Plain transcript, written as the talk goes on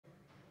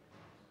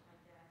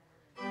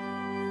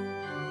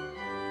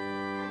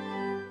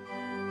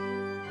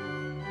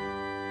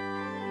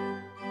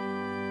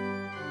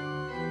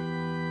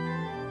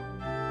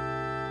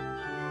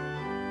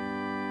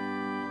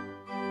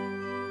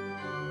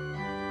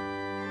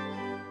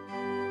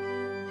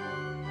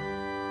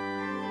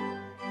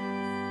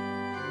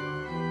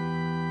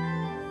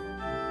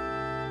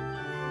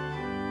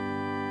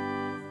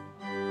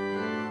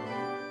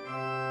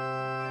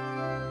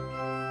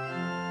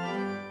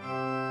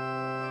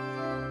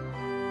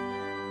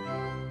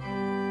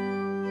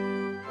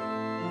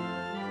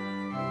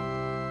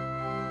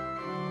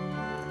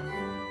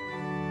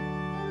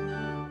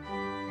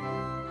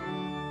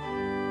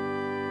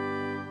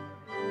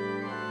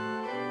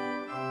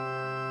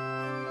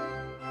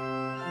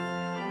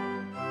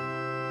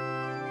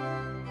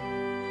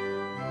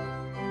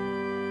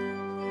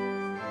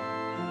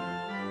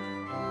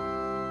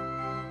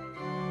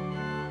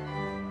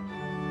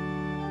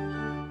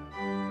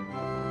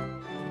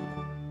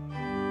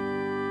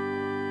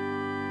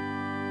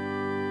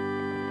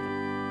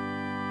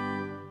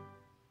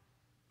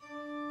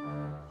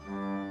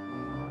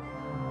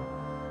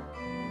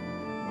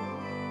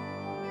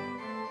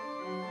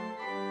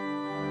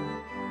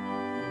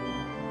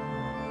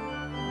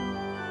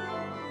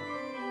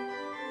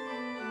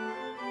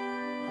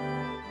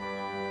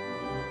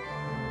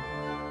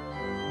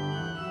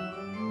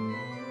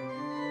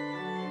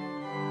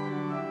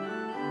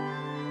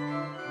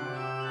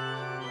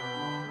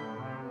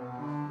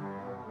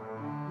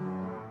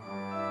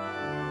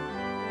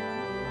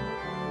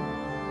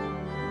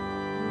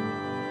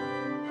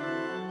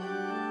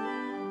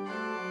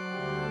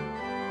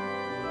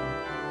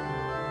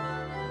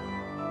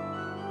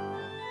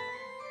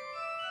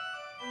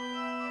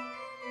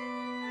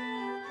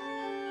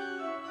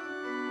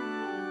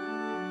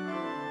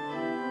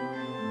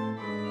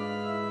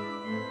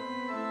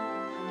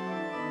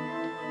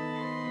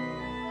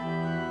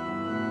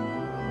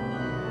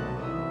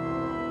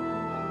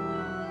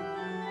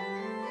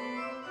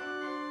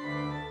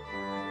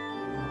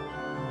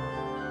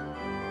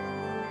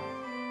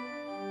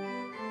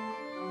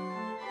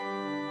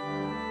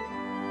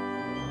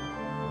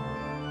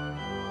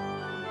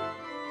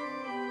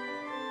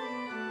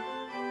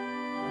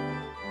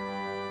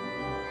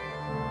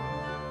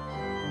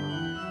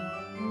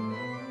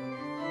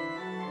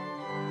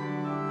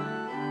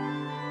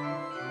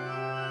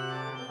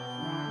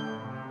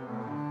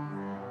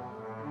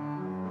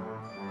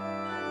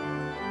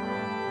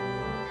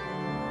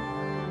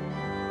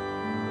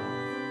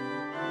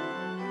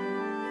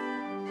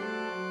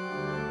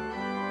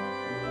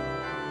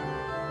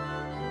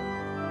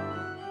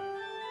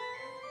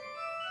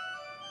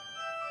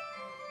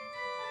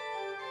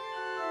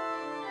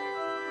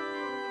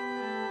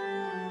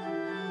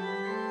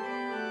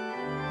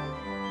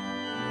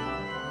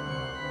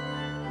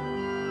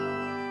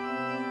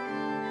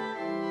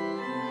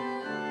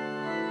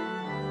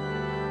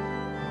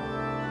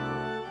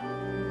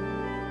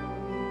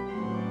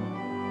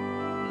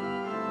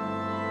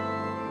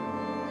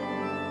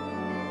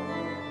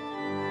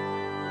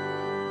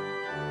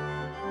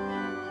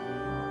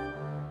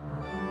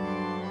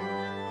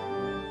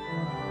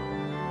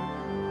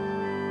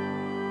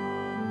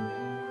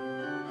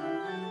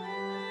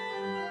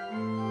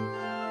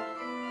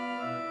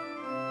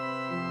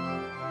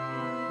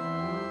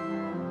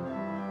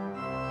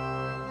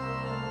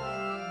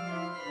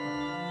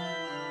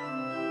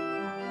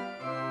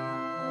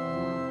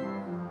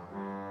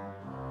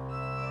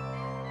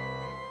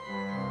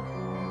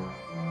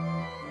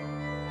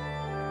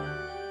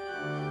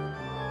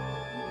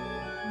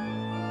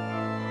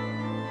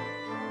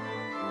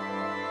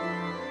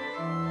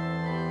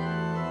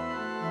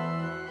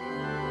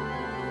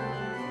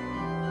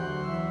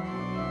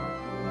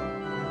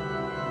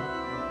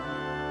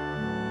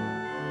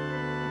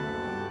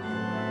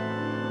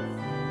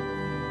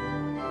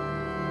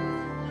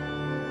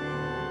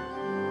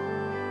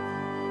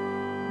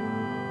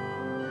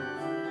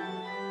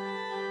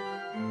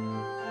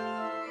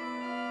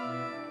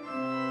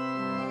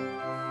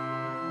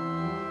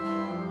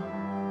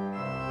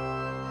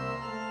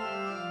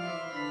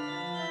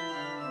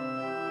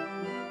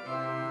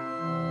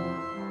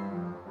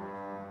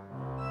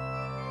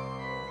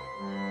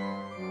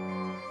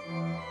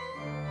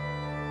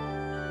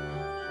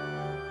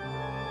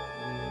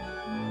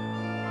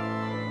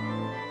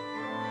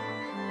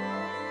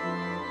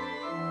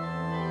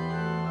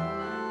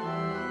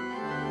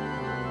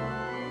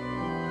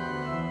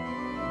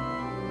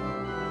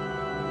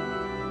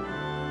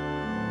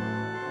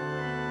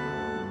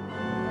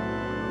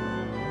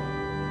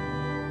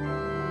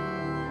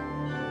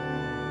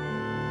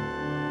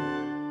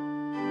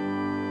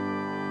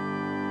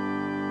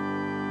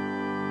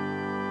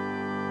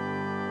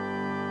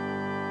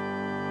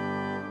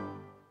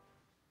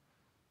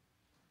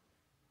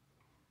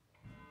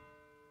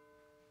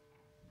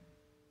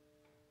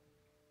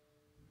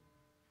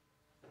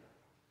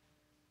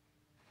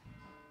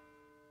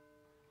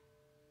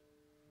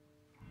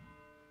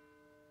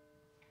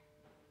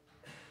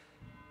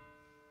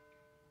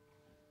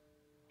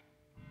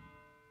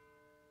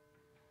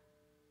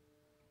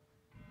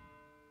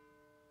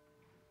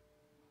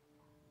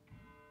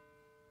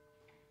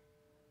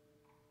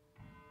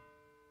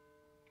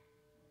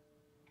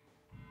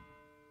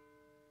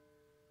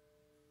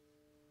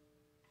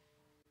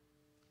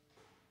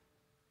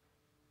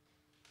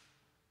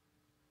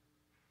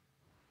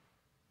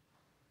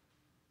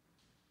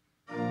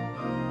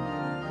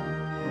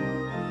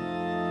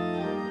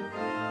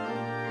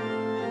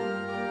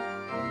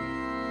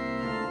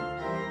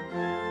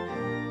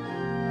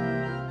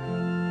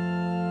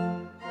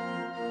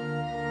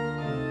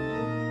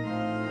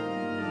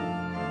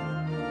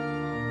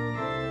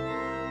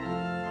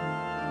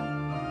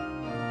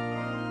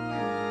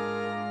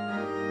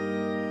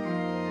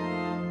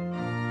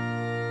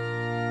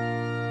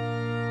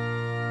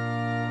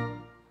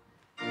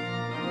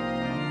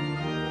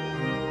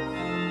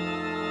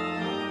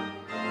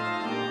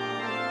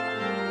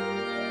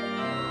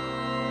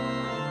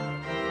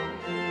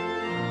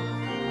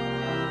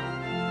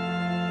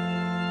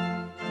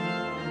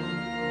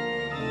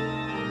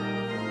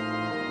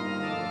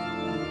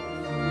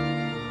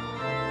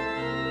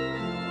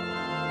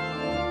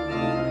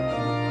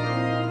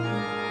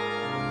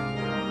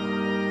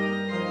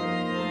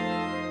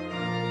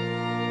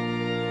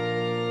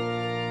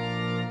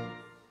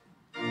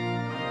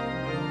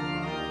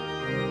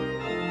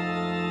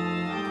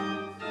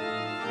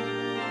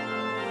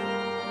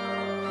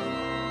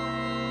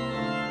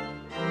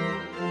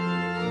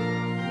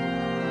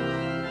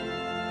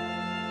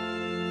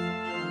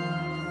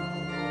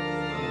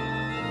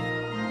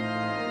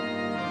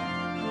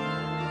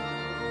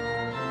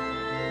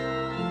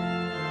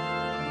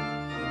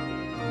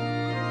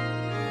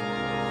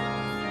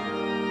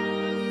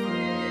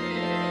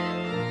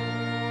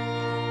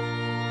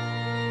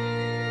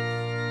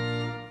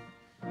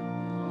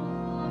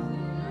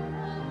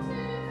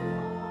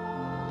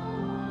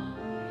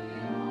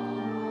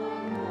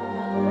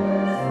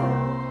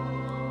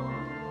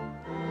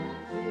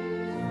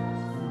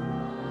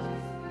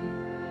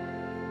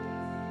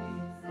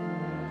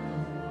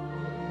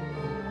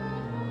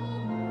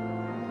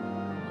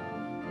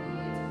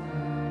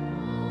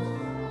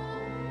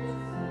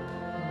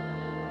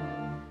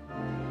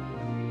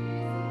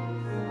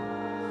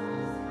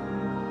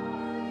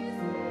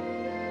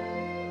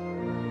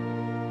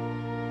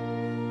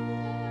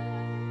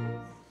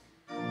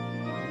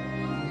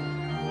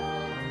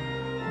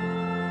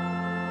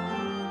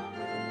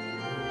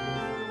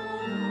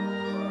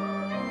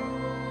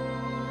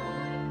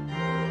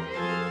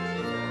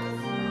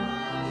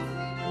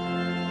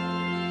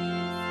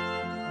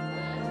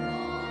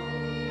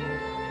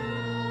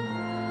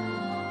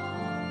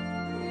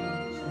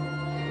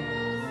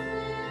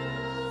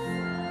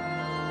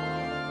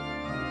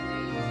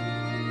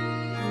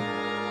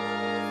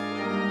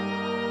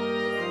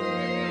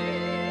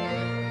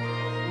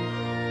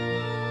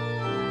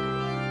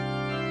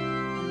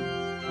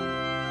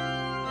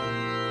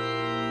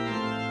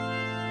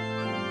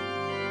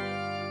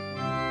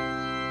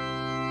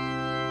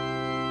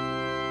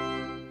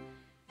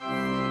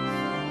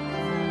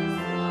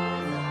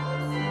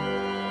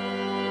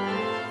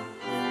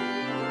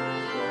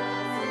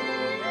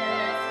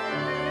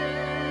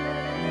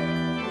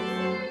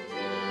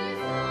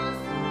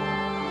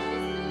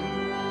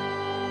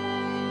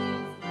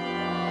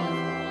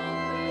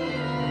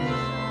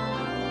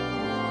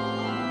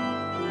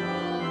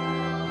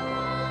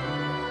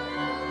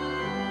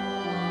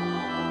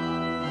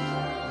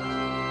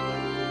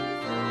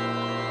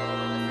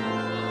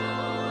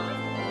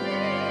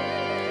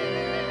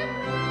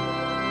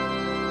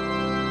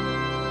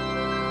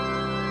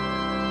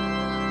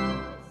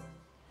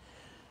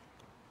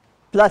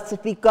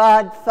Blessed be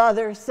God,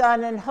 Father,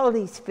 Son, and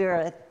Holy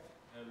Spirit.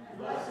 And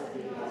blessed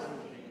be His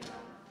kingdom,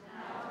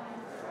 now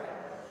and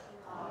forever.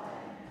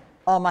 Amen.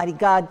 Almighty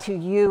God, to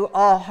you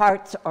all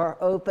hearts are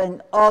open,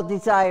 all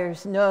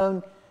desires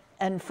known,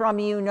 and from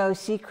you no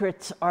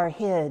secrets are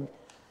hid.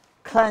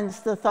 Cleanse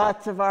the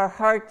thoughts of our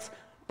hearts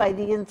by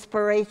the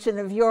inspiration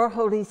of your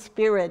Holy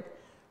Spirit,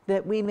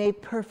 that we may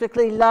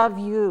perfectly love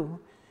you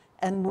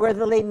and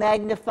worthily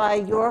magnify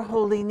your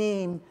holy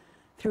name,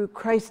 through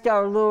Christ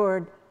our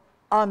Lord.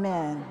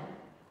 Amen.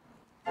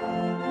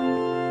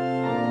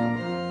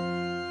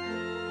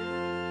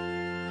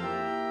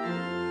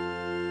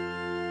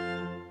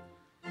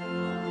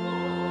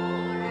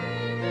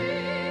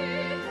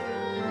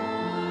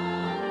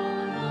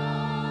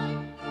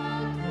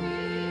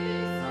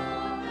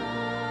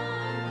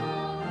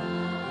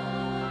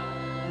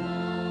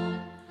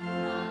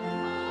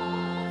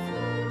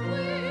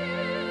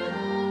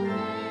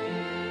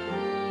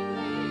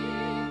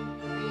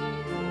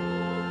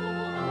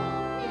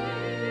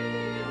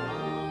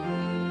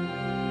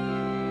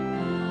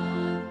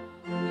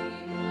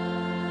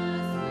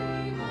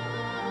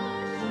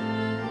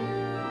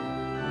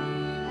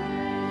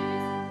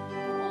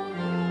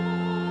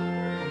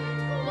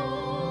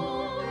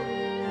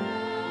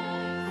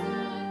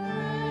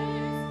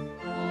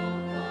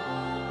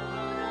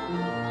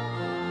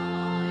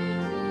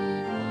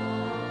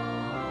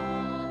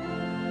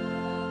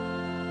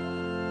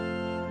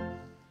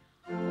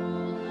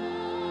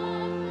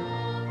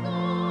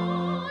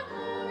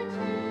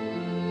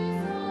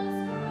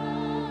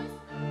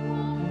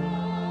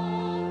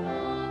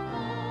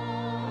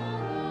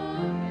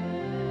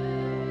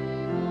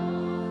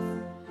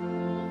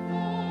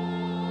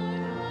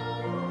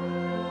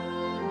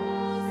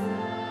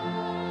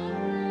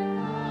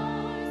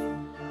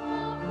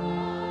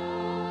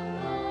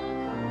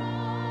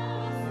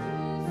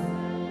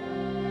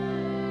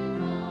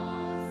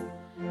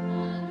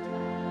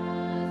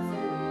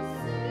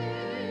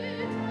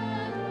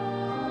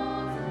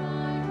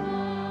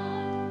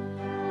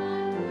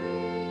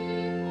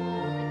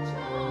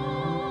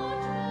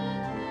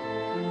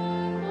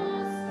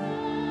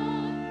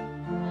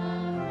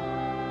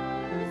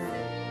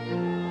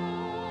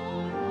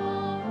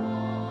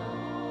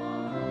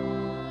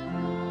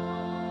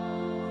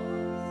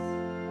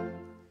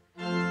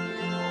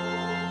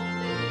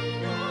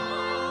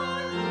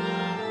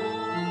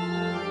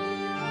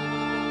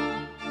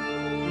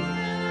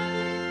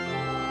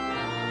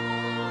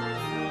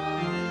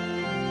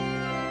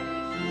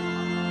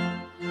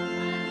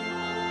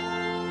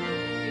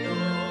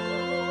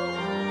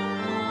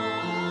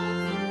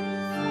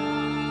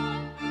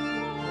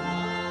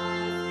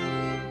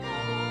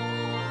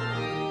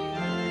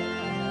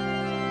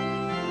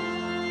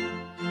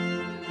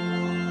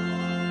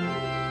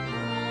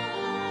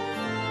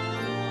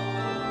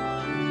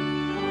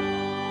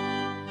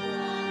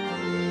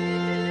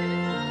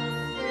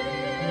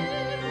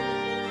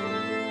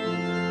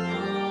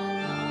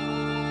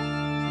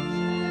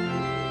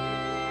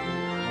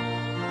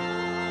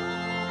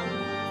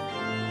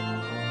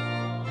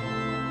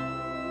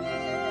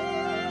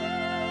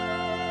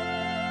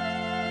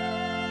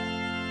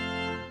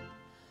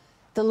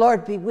 The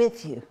Lord be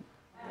with you.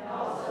 And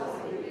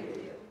also be with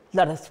you.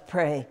 Let us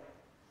pray.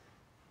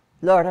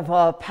 Lord of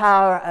all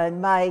power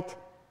and might,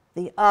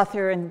 the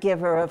author and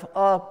giver of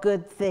all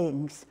good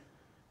things,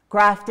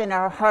 graft in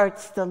our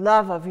hearts the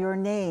love of your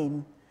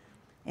name.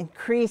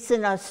 Increase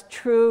in us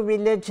true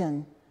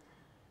religion.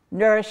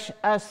 Nourish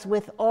us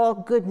with all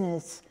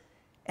goodness,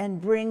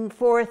 and bring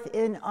forth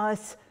in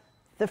us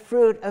the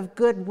fruit of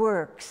good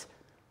works,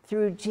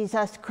 through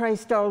Jesus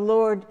Christ our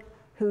Lord,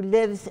 who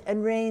lives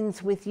and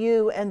reigns with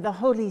you and the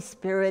Holy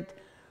Spirit,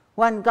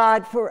 one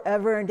God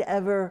forever and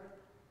ever.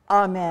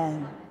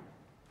 Amen.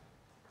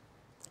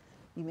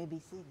 You may be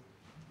seated.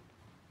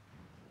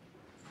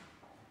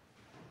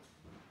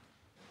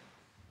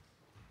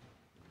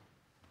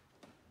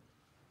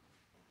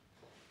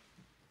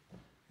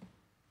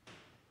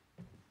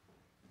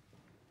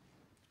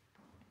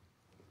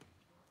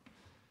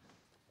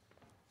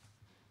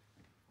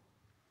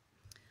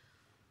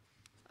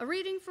 A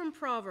reading from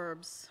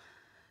Proverbs.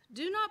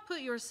 Do not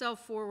put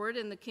yourself forward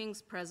in the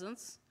king's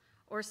presence,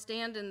 or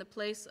stand in the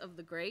place of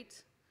the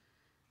great.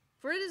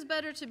 For it is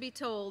better to be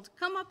told,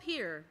 "Come up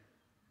here,"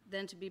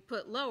 than to be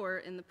put lower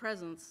in the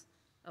presence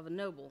of a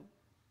noble.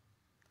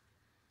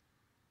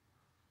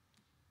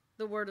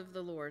 The word of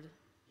the Lord.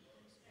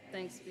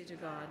 Thanks be to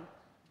God.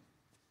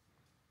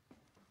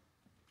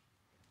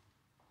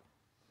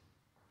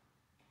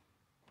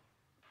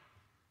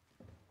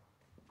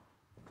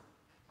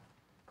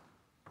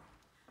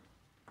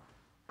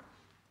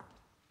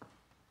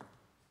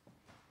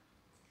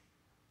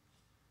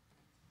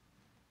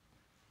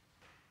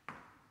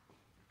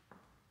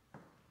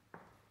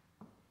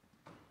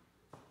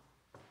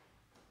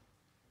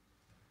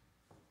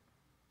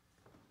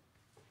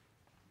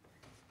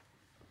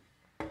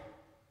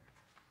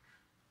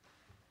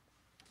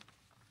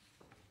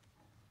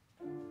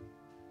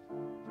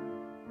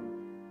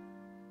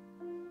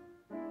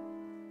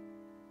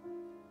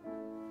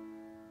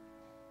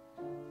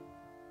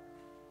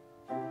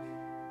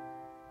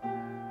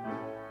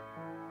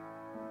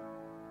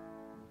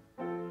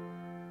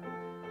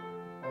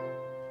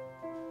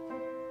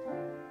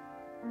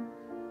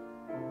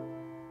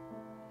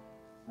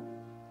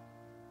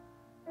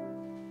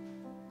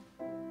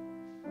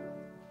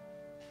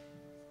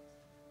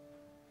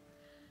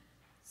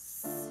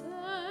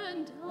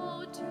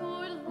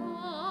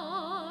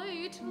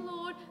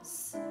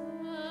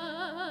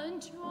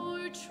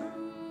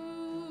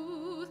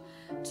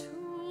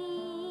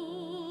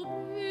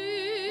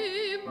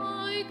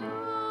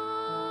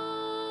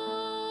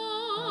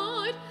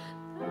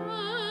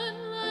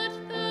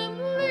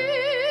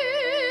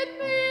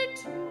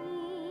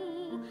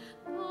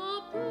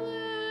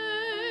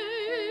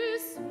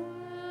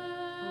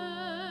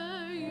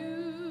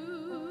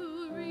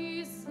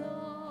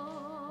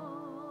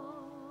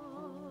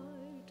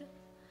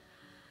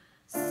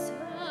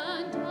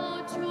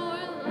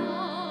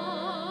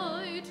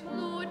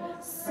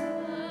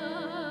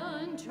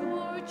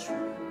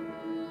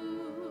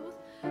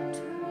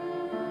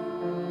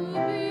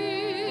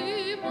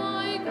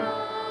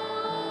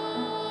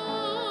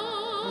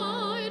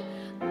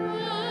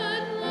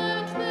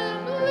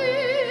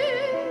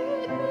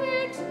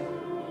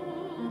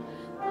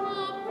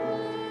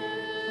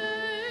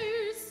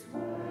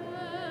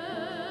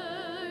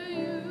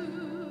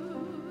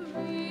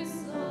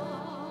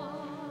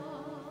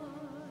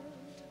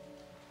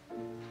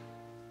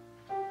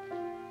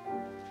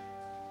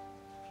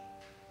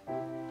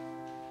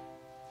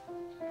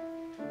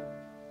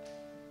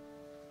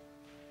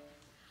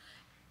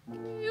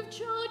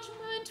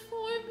 judgment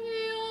for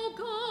me, O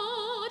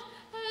God,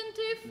 and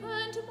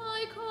defend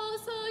my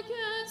cause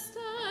against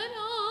an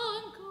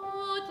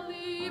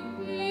ungodly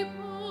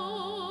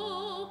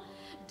people.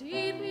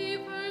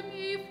 Deliver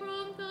me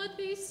from the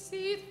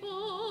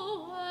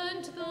deceitful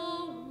and the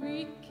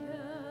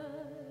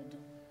wicked.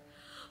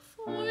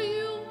 For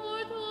you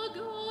are the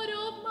God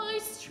of my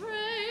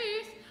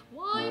strength.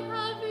 Why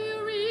have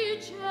you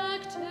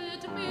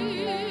rejected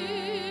me?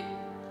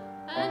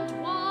 And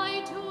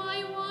why do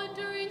I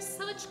wander in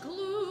such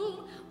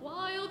gloom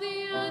while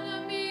the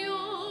enemy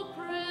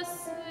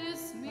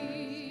oppresses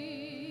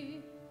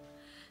me?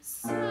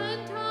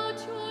 Send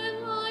out your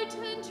light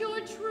and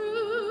your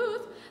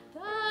truth,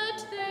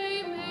 that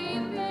they may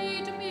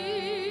lead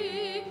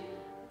me,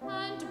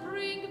 and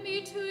bring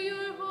me to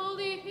your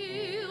holy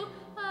hill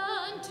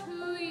and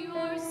to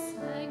your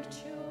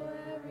sanctuary,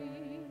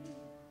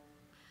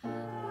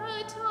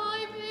 that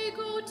I may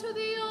go to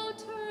the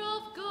altar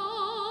of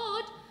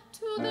God,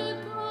 to the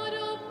God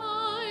of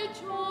my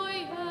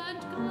joy and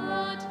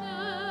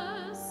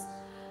gladness,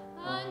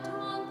 and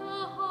on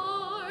the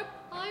harp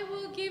I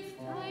will give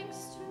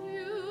thanks to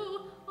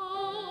you, O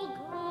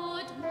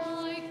God,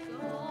 my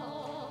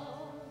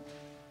God.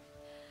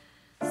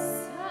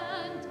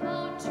 Send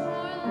out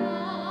your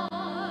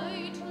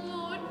light,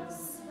 Lord,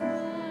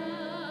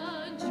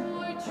 send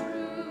your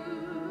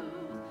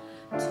truth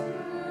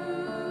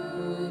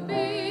to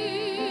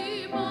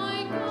be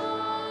my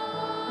guide.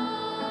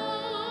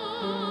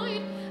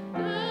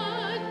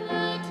 Then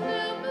let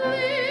them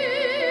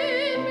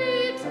lead me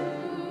to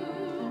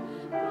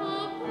the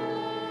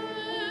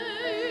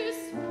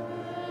place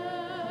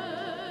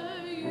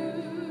where you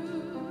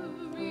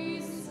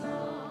reside.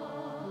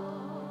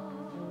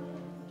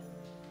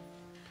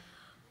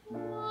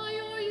 Why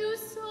are you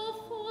so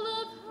full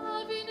of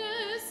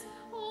heaviness,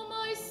 O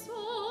my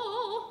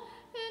soul?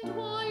 And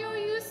why are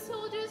you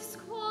so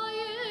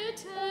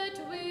disquieted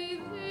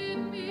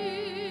within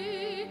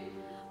me?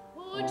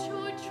 Put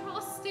your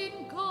trust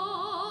in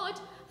God,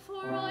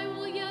 for I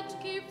will yet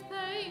give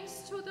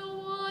thanks to the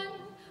one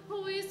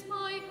who is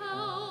my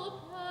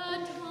help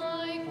and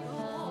my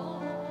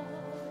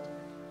God.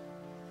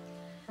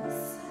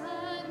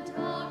 Send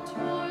out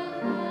your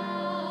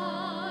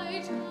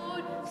light,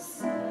 Lord,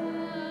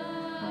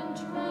 send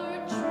your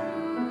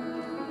truth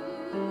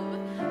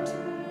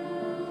to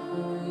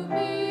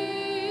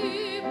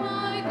be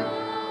my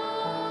guide.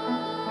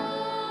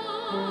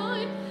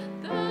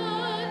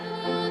 Then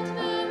let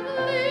them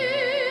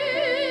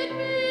lead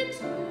me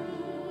to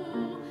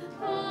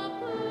the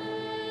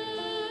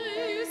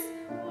place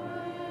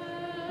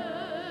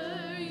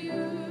where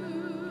you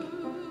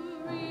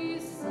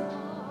reside.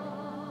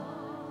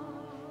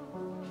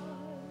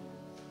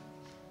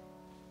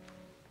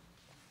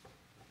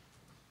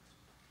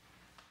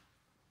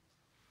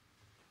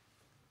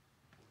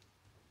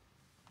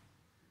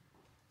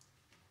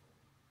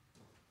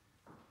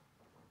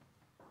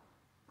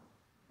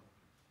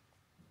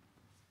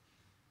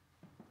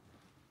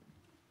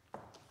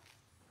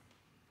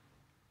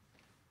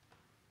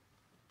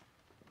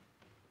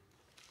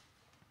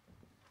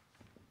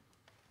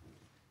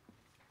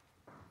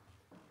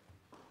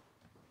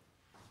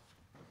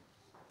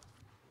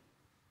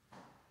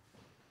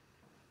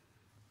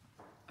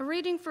 A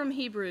reading from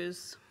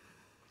Hebrews.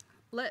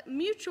 Let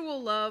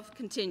mutual love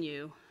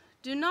continue.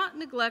 Do not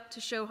neglect to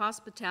show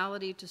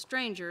hospitality to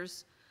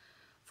strangers,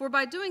 for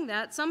by doing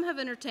that some have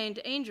entertained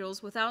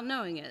angels without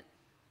knowing it.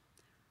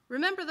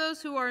 Remember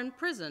those who are in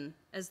prison,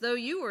 as though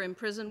you were in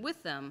prison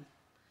with them,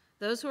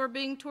 those who are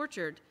being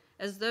tortured,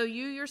 as though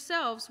you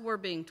yourselves were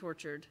being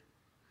tortured.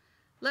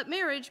 Let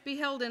marriage be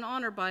held in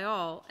honor by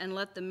all, and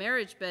let the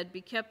marriage bed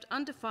be kept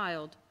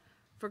undefiled,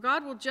 for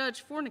God will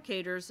judge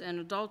fornicators and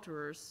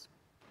adulterers.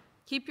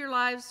 Keep your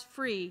lives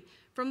free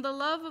from the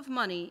love of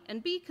money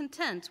and be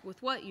content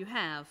with what you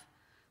have,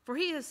 for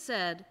he has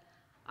said,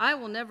 I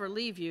will never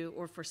leave you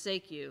or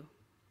forsake you.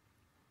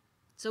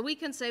 So we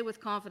can say with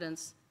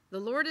confidence, the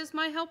Lord is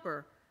my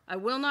helper. I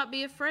will not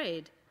be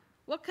afraid.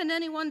 What can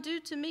anyone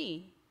do to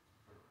me?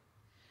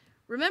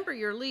 Remember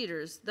your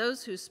leaders,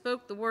 those who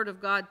spoke the word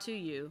of God to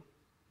you.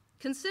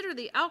 Consider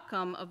the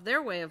outcome of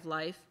their way of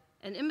life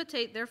and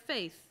imitate their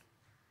faith.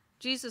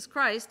 Jesus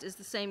Christ is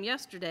the same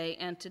yesterday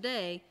and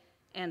today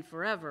and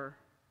forever.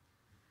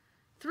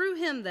 Through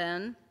him,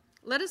 then,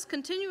 let us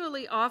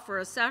continually offer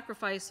a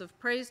sacrifice of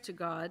praise to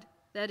God,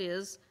 that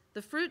is,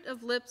 the fruit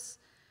of lips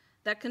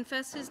that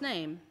confess his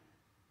name.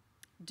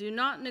 Do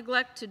not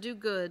neglect to do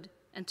good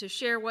and to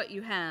share what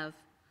you have,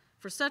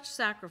 for such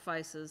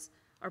sacrifices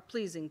are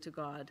pleasing to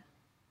God.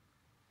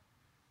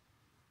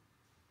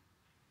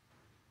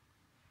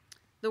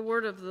 The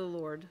word of the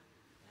Lord.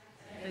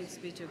 Thanks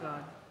be to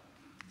God.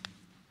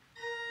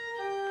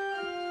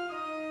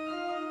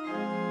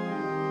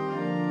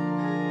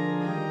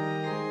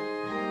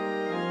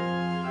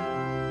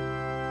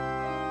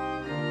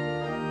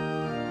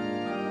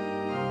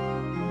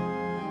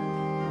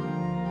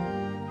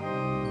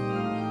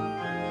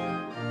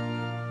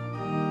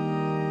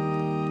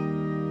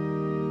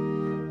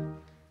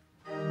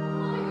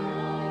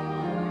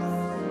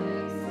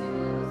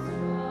 Thanks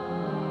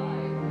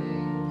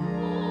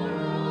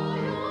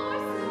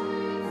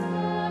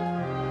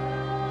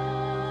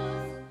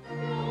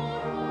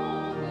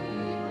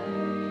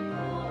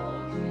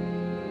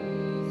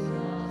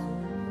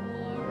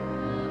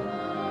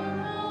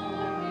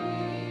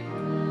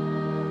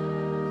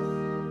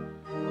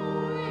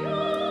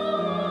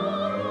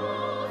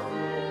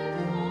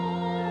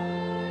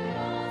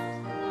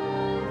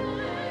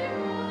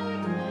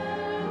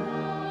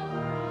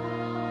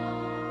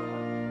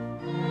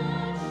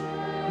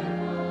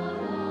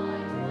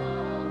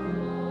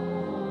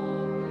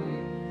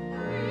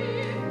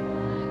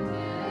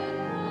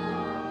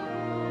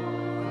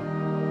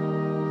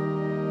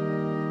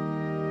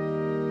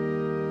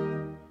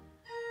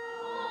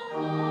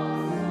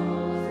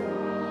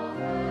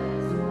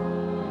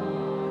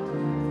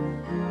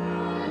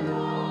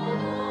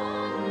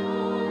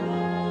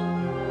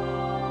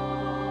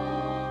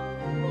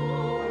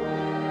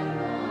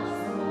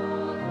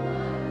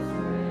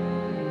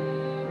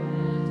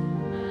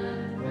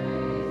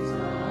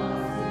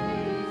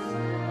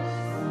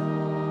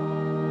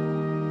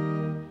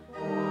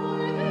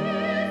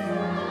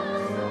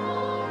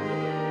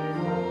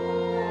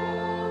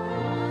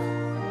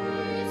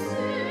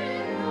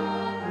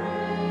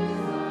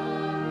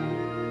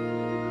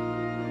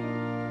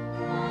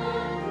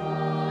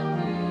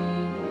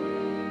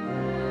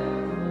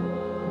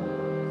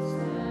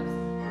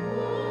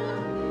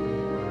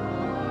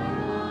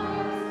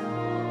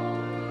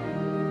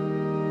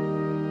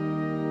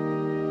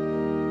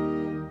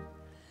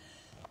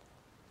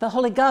The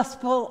Holy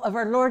Gospel of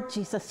our Lord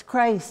Jesus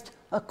Christ,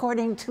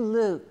 according to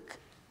Luke.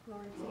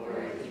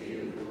 Glory to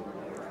you,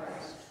 Lord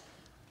Christ.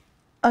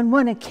 On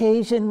one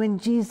occasion, when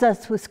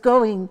Jesus was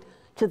going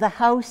to the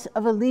house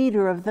of a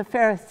leader of the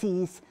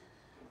Pharisees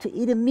to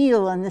eat a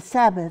meal on the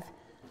Sabbath,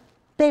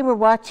 they were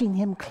watching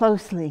him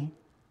closely.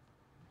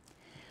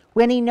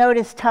 When he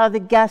noticed how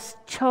the guests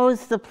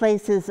chose the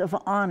places of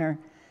honor,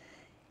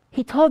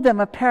 he told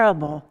them a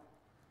parable.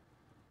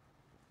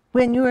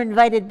 When you are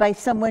invited by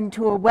someone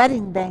to a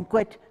wedding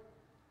banquet,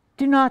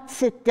 do not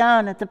sit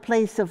down at the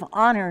place of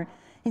honor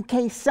in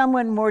case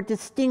someone more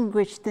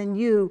distinguished than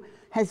you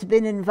has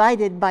been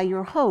invited by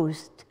your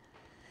host.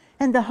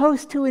 And the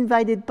host who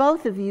invited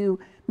both of you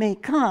may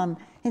come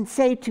and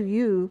say to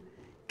you,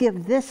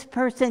 "Give this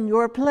person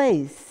your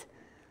place."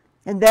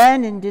 And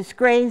then, in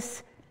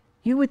disgrace,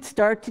 you would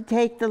start to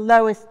take the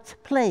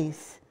lowest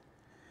place.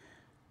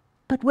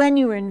 But when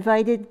you are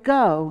invited,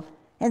 go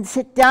and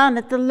sit down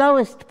at the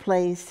lowest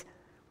place,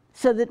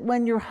 so that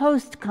when your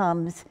host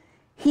comes,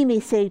 he may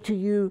say to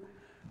you,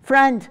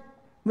 "Friend,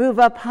 move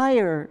up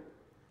higher."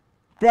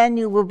 Then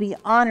you will be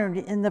honored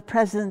in the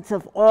presence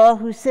of all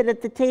who sit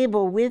at the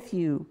table with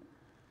you.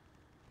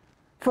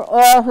 For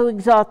all who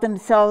exalt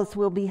themselves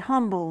will be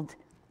humbled,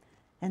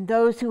 and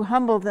those who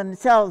humble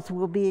themselves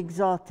will be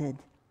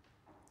exalted.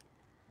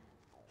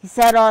 He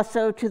said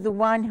also to the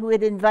one who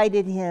had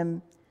invited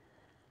him,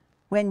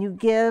 "When you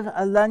give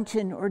a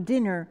luncheon or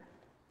dinner,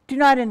 do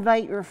not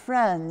invite your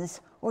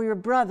friends or your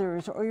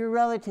brothers or your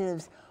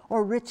relatives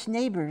or rich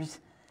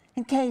neighbors,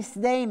 in case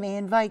they may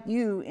invite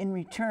you in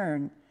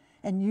return,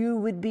 and you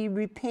would be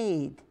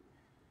repaid.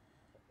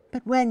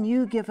 But when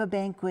you give a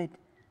banquet,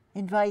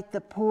 invite the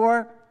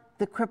poor,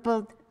 the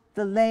crippled,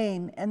 the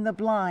lame, and the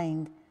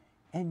blind,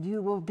 and you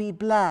will be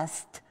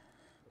blessed,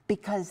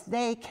 because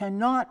they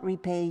cannot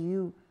repay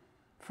you,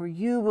 for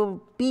you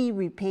will be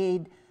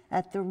repaid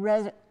at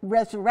the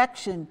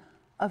resurrection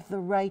of the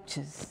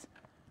righteous."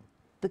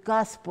 The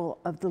Gospel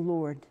of the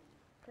Lord.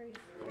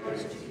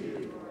 Praise to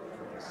you,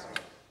 Lord Christ.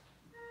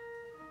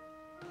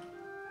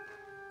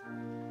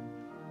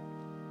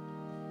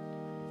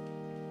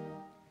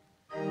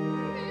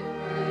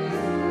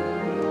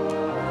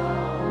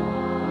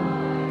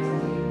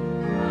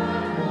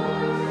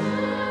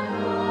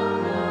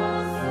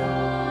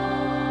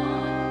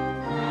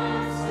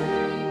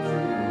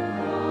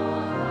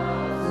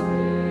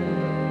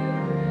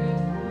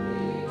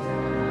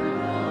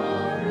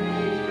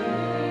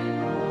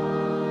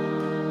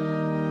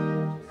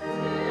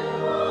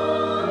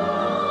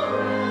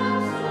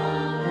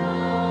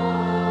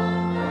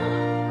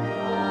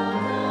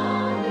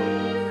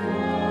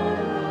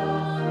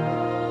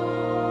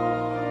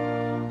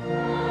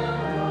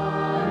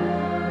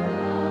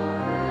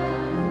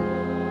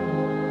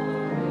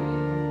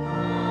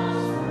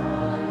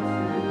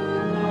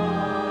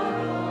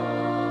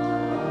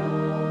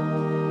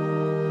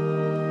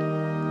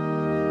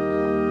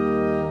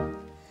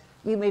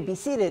 You may be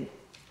seated.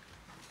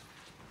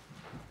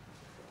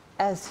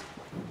 As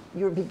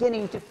you're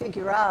beginning to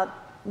figure out,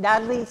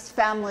 Natalie's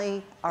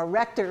family, our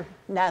rector,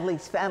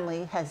 Natalie's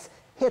family, has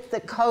hit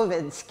the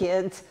COVID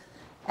skids,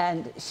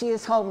 and she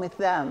is home with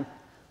them.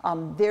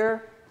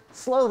 They're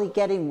slowly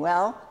getting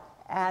well,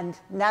 and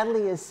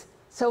Natalie is,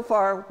 so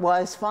far,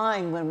 was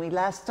fine when we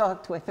last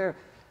talked with her,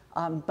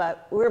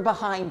 but we're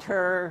behind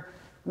her,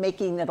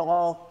 making it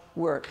all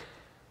work.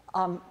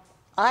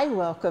 I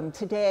welcome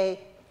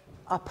today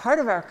a part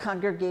of our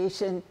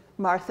congregation,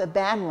 Martha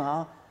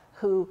Banwell,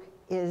 who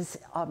is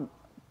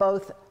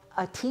both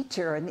a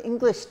teacher, an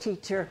English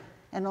teacher,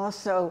 and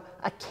also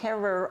a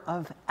carer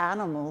of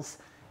animals.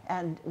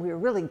 And we're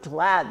really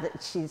glad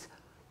that she's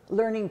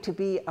learning to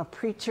be a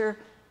preacher,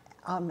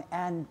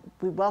 and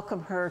we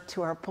welcome her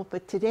to our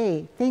pulpit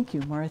today. Thank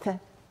you,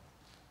 Martha.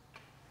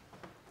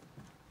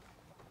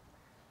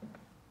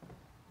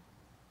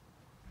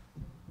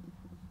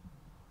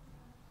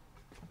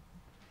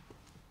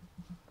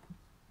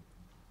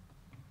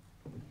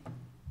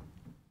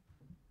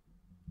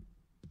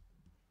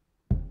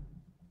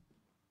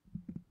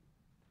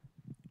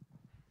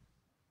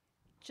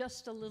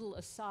 Just a little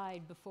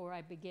aside before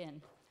I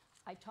begin.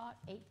 I taught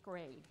 8th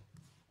grade,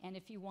 and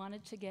if you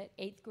wanted to get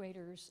 8th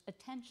graders'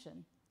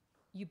 attention,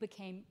 you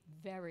became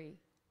very,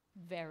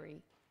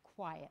 very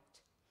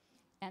quiet.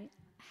 And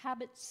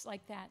habits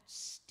like that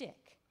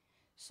stick.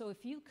 So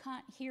if you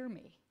can't hear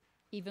me,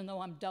 even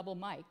though I'm double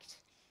mic'd,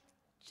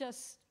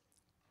 just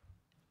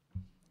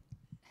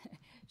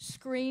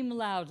scream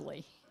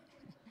loudly.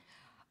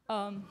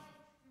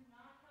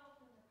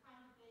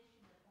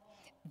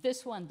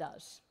 This one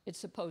does. It's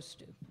supposed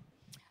to.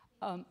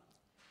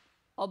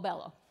 I'll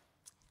bellow.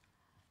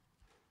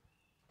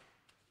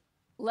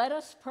 Let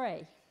us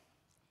pray.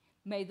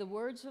 May the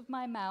words of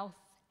my mouth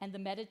and the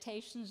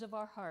meditations of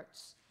our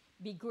hearts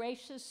be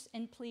gracious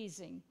and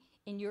pleasing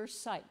in your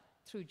sight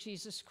through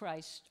Jesus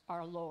Christ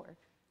our Lord.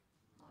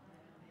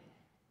 Amen.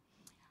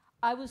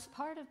 I was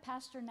part of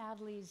Pastor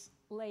Natalie's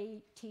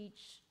Lay,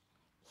 Teach,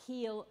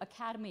 Heal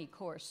Academy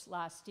course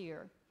last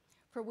year,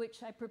 for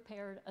which I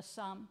prepared a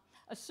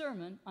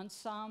sermon on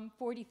Psalm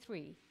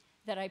 43,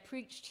 that I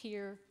preached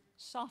here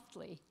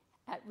softly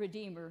at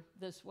Redeemer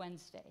this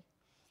Wednesday.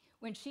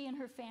 When she and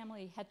her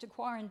family had to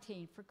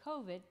quarantine for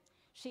COVID,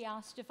 she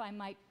asked if I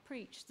might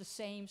preach the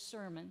same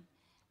sermon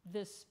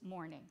this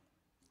morning.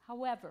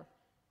 However,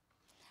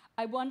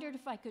 I wondered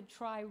if I could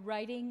try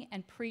writing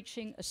and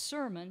preaching a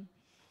sermon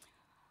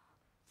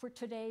for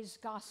today's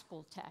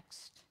gospel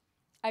text.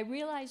 I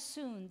realized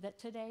soon that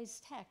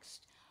today's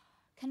text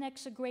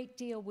connects a great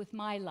deal with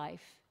my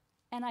life,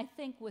 and I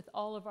think with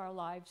all of our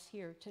lives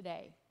here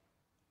today.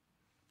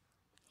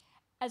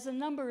 As a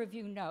number of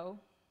you know,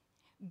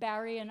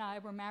 Barry and I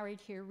were married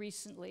here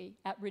recently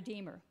at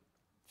Redeemer,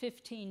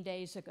 15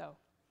 days ago.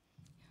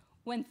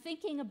 When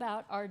thinking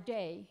about our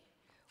day,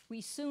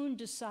 we soon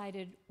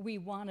decided we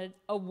wanted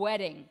a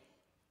wedding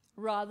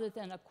rather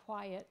than a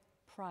quiet,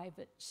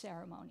 private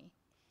ceremony.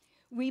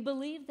 We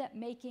believe that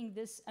making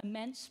this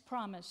immense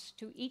promise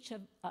to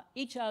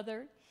each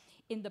other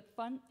in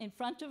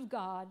front of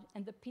God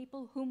and the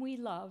people whom we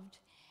loved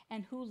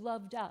and who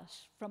loved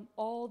us from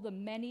all the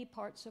many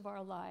parts of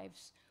our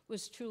lives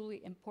was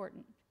truly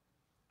important.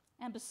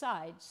 And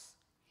besides,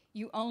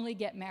 you only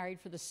get married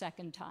for the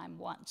second time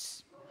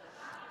once.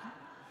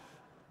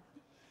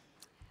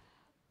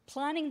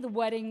 Planning the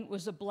wedding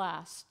was a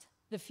blast.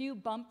 The few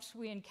bumps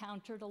we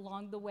encountered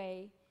along the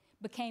way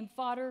became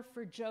fodder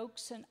for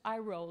jokes and eye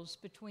rolls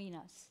between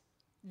us.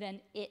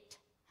 Then it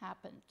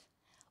happened.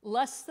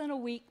 Less than a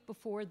week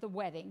before the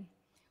wedding,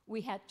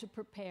 we had to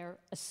prepare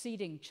a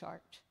seating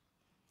chart.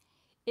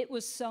 It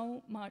was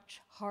so much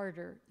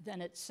harder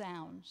than it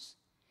sounds.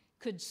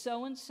 Could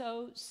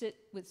so-and-so sit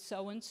with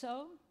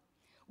so-and-so?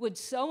 Would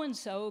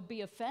so-and-so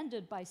be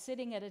offended by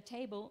sitting at a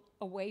table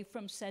away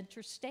from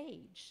center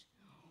stage?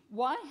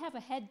 Why have a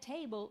head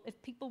table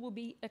if people will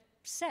be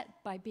upset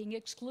by being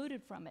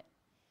excluded from it?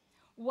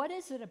 What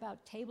is it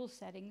about table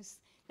settings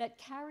that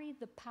carry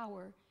the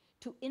power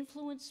to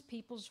influence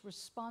people's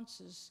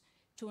responses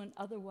to an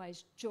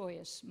otherwise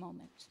joyous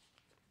moment?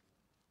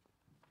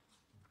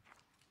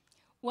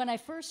 When I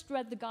first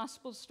read the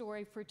gospel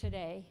story for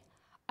today,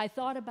 I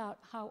thought about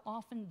how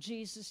often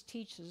Jesus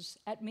teaches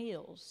at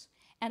meals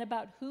and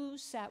about who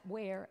sat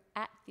where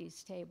at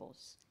these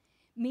tables.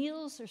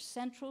 Meals are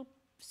central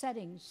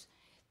settings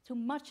to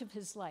much of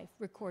his life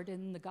recorded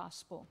in the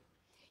gospel.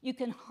 You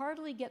can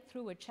hardly get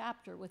through a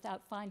chapter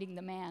without finding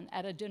the man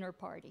at a dinner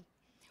party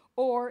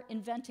or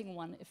inventing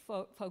one if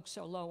folks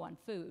are low on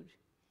food.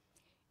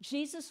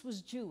 Jesus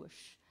was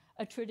Jewish,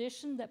 a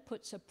tradition that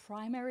puts a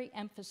primary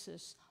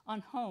emphasis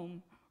on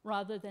home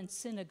rather than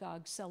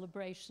synagogue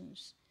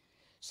celebrations.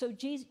 So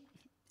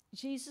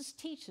Jesus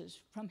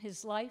teaches from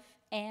his life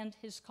and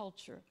his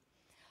culture,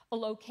 a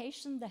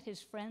location that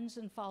his friends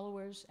and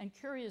followers and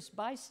curious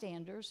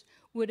bystanders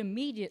would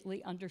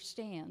immediately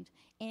understand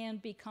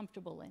and be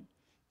comfortable in,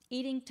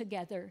 eating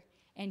together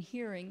and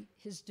hearing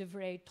his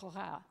divrei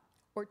Torah,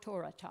 or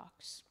Torah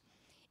talks.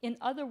 In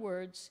other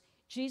words,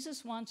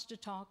 Jesus wants to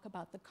talk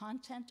about the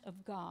content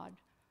of God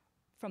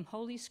from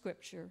Holy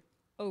Scripture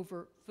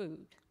over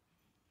food.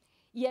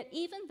 Yet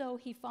even though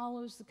he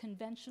follows the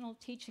conventional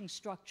teaching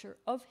structure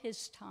of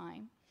his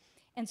time,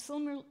 and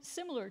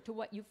similar to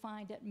what you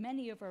find at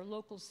many of our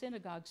local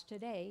synagogues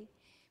today,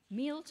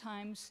 meal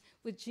times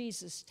with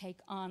Jesus take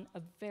on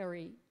a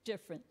very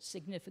different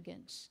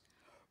significance.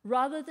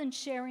 Rather than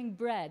sharing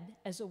bread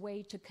as a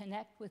way to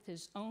connect with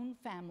his own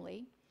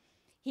family,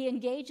 he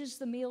engages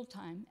the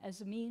mealtime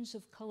as a means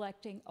of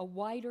collecting a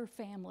wider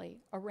family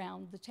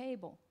around the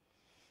table,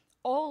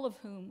 all of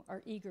whom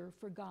are eager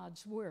for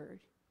God's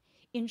word.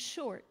 In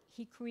short,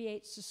 he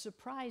creates a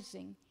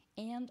surprising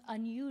and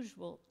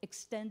unusual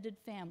extended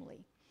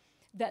family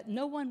that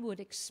no one would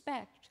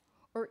expect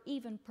or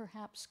even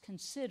perhaps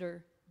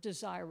consider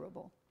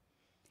desirable.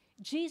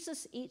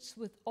 Jesus eats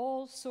with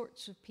all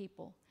sorts of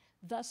people,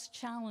 thus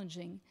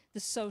challenging the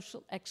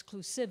social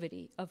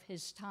exclusivity of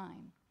his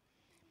time.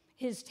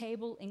 His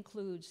table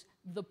includes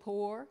the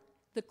poor,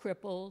 the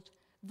crippled,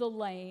 the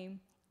lame,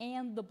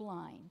 and the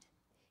blind.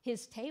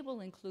 His table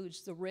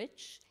includes the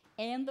rich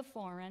and the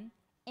foreign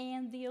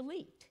and the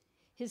elite.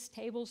 His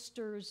table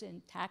stirs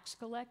in tax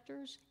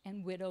collectors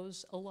and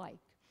widows alike,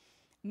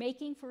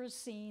 making for a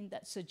scene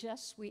that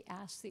suggests we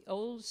ask the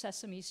old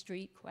Sesame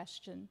Street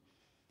question,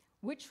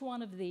 which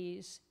one of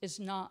these is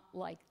not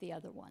like the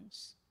other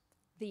ones?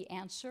 The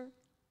answer,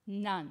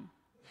 none.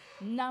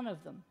 None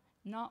of them,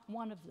 not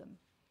one of them.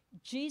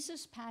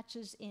 Jesus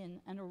patches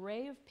in an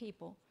array of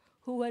people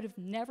who would have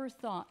never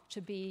thought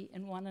to be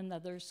in one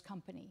another's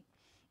company,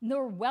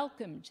 nor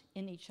welcomed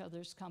in each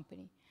other's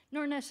company,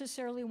 nor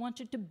necessarily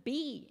wanted to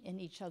be in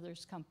each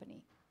other's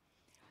company.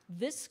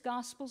 This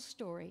gospel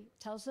story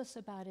tells us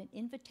about an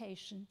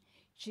invitation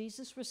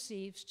Jesus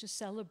receives to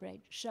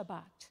celebrate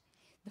Shabbat,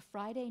 the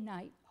Friday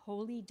night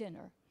holy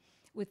dinner,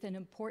 with an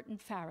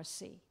important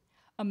Pharisee,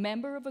 a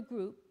member of a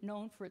group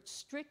known for its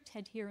strict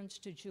adherence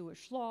to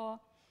Jewish law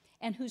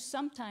and who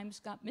sometimes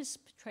got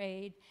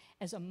misportrayed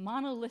as a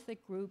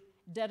monolithic group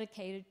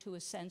dedicated to a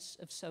sense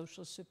of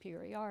social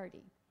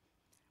superiority.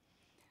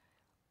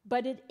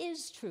 But it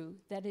is true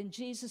that in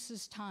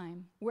Jesus'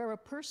 time, where a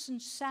person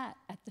sat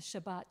at the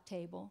Shabbat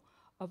table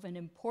of an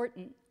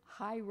important,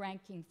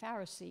 high-ranking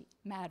Pharisee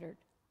mattered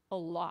a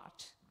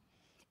lot.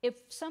 If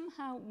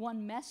somehow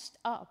one messed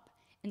up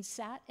and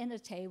sat in a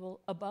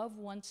table above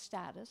one's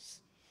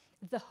status,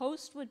 the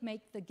host would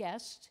make the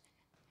guest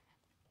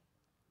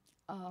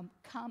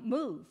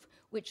move,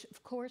 which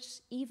of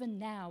course even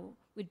now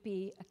would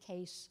be a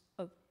case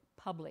of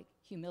public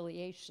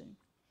humiliation.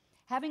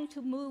 Having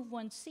to move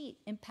one's seat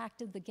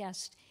impacted the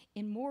guest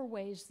in more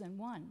ways than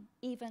one,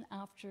 even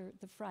after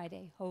the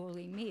Friday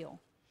Holy Meal.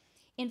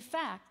 In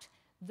fact,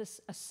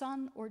 a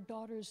son or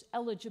daughter's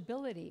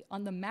eligibility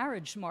on the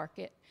marriage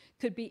market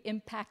could be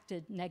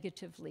impacted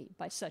negatively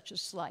by such a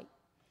slight.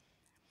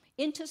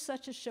 Into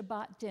such a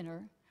Shabbat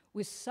dinner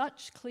with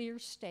such clear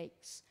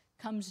stakes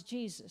comes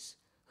Jesus,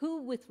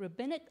 who, with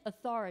rabbinic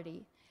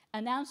authority,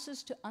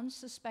 announces to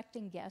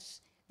unsuspecting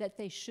guests that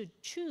they should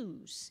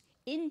choose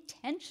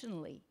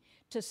intentionally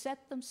to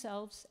set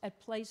themselves at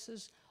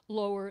places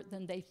lower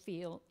than they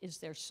feel is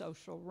their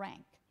social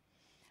rank.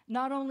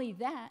 Not only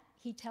that,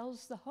 he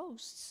tells the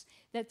hosts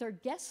that their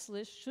guest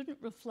list shouldn't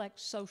reflect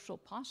social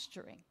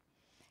posturing.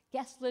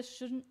 Guest lists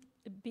shouldn't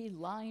be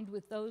lined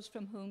with those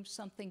from whom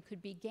something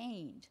could be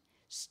gained: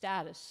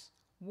 status,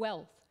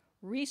 wealth,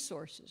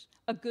 resources,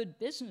 a good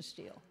business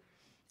deal.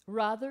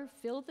 Rather,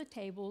 fill the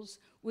tables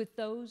with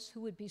those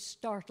who would be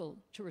startled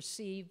to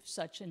receive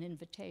such an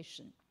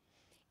invitation.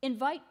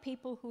 Invite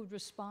people who would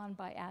respond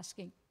by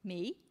asking,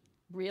 "Me?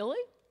 Really?"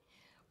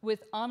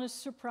 with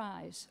honest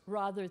surprise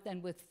rather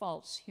than with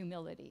false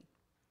humility.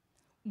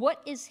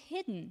 What is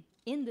hidden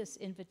in this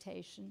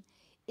invitation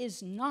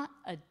is not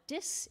a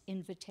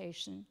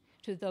disinvitation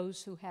to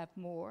those who have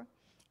more.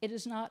 It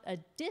is not a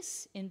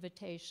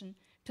disinvitation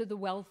to the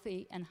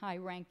wealthy and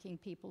high-ranking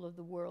people of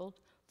the world,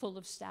 full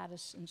of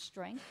status and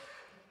strength.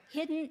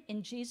 Hidden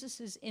in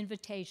Jesus'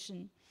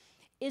 invitation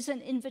is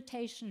an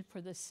invitation for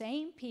the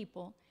same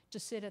people to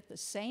sit at the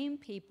same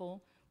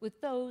people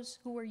with those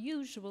who are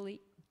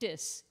usually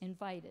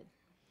disinvited.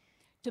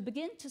 To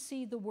begin to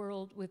see the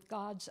world with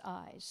God's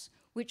eyes,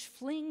 which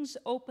flings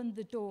open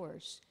the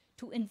doors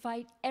to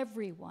invite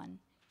everyone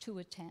to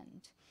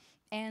attend,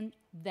 and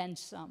then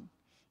some.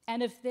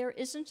 And if there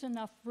isn't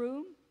enough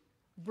room,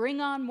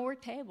 bring on more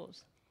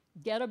tables,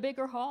 get a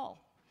bigger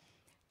hall.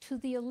 To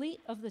the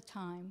elite of the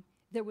time,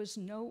 there was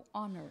no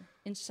honor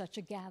in such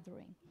a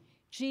gathering.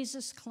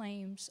 Jesus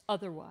claims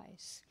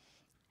otherwise.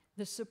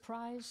 The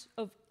surprise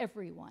of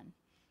everyone.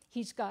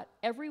 He's got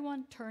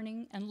everyone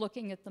turning and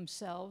looking at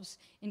themselves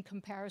in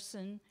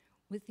comparison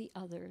with the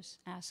others,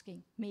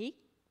 asking, "Me?"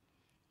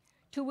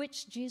 To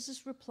which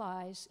Jesus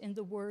replies in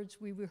the words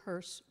we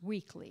rehearse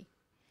weekly,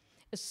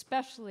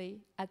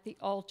 especially at the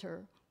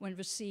altar when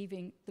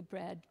receiving the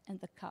bread and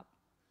the cup: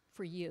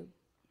 "For you.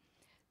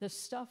 The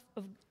stuff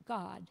of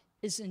God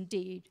is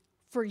indeed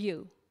for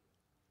you,"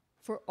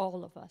 for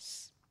all of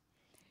us.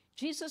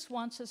 Jesus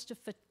wants us to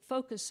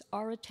focus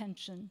our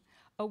attention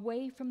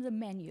away from the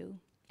menu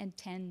and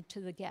tend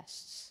to the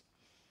guests.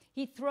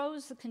 He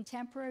throws the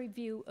contemporary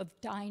view of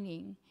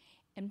dining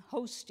and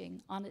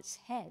hosting on its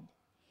head.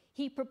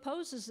 He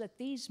proposes that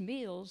these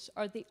meals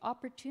are the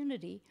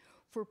opportunity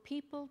for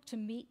people to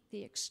meet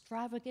the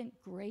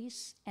extravagant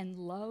grace and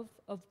love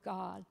of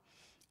God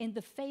in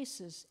the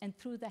faces and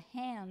through the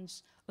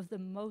hands of the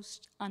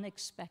most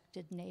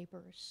unexpected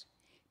neighbors.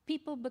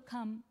 People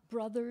become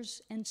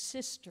brothers and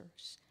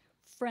sisters,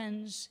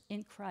 friends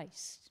in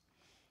Christ.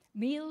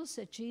 Meals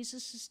at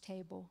Jesus'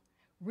 table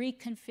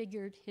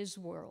reconfigured his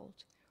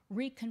world,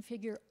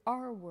 reconfigure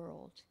our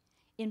world,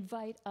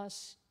 invite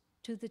us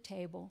to the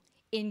table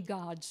in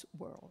God's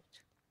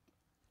world.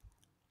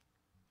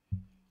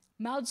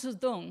 Mao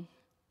Zedong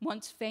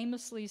once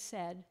famously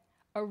said,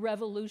 "A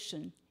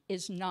revolution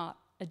is not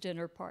a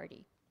dinner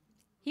party."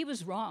 He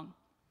was wrong.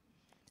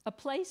 A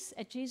place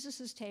at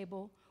Jesus'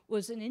 table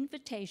was an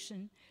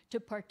invitation to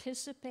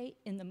participate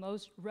in the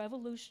most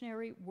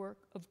revolutionary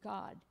work of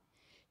God,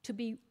 to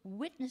be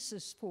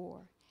witnesses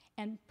for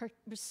and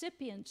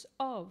recipients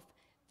of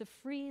the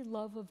free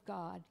love of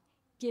God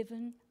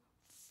given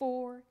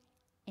for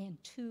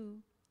and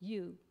to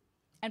you,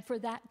 and for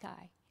that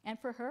guy, and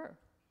for her,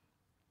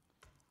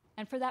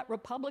 and for that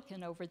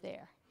Republican over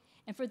there,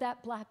 and for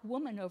that black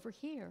woman over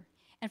here,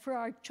 and for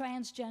our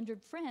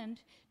transgendered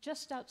friend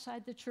just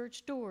outside the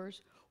church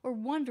doors, or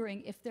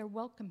wondering if they're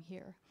welcome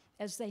here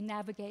as they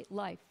navigate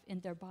life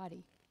in their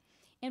body,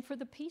 and for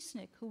the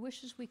peacenik who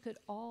wishes we could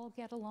all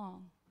get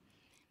along,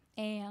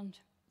 and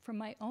from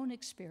my own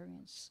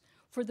experience,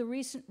 for the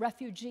recent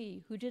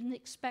refugee who didn't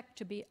expect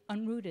to be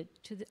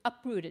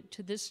uprooted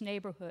to this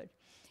neighborhood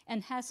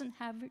and hasn't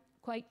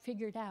quite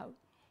figured out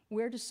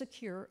where to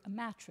secure a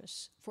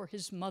mattress for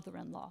his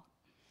mother-in-law,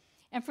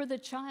 and for the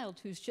child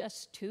who's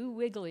just too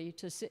wiggly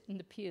to sit in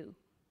the pew,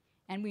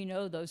 and we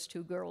know those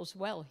two girls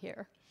well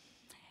here,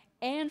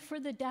 and for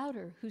the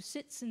doubter who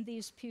sits in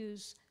these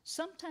pews,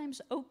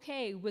 sometimes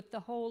okay with the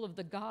whole of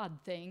the God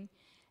thing,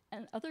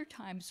 and other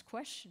times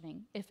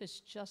questioning if it's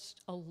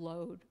just a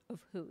load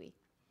of hooey.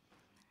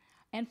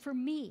 And for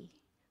me,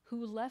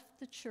 who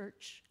left the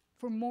church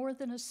for more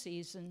than a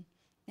season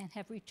and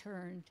have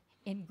returned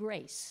in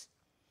grace.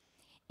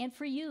 and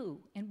for you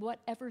in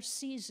whatever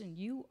season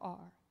you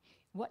are,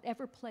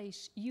 whatever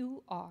place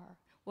you are,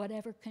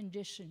 whatever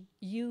condition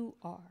you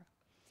are.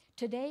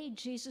 Today,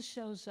 Jesus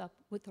shows up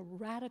with a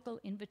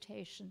radical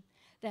invitation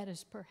that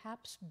is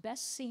perhaps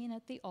best seen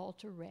at the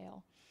altar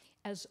rail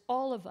as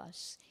all of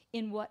us,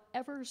 in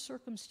whatever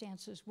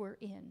circumstances we're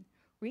in,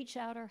 reach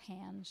out our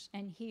hands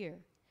and hear,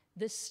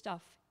 this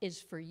stuff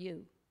is for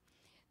you.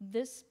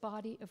 This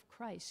body of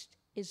Christ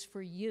is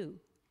for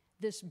you.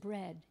 This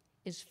bread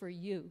is for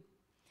you.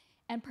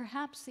 And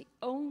perhaps the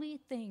only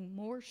thing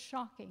more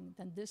shocking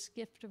than this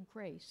gift of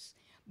grace,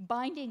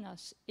 binding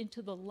us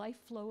into the life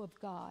flow of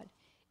God,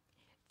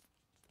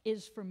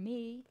 is for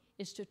me,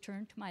 is to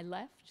turn to my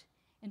left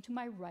and to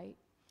my right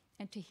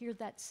and to hear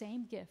that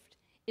same gift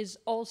is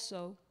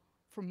also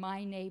for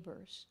my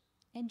neighbors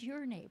and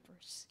your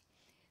neighbors.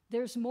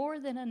 There's more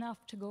than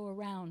enough to go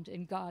around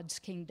in God's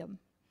kingdom.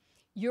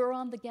 You're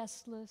on the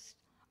guest list,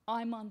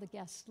 I'm on the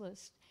guest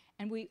list,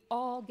 and we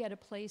all get a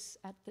place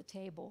at the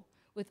table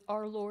with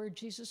our Lord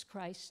Jesus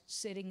Christ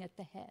sitting at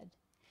the head.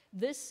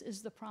 This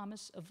is the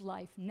promise of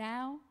life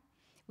now,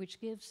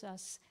 which gives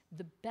us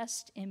the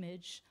best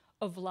image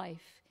of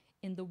life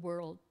in the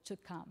world to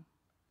come.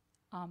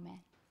 Amen.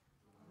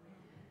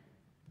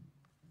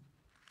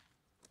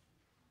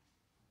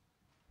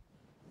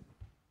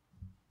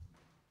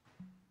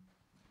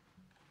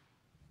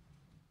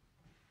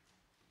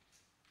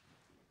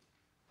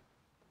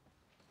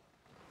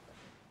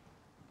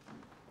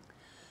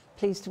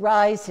 Please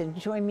rise and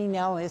join me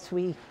now as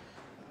we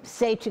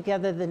say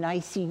together the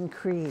Nicene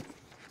Creed.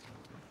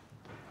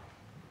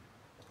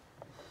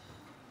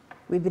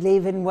 We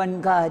believe in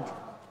one God,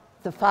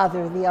 the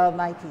Father, the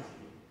Almighty,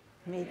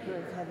 maker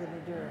of heaven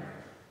and earth,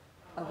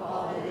 of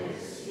all that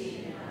is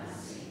seen and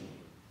unseen.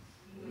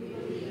 We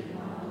believe in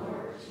one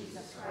Lord,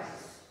 Jesus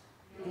Christ,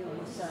 the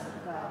only Son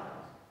of God,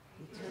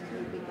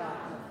 eternally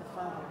begotten of the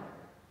Father,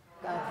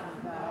 God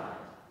from God,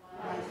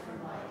 light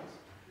from light,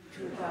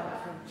 true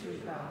God from true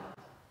God,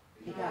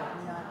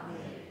 begotten, not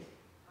made,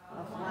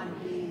 of one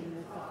being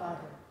with the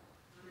Father.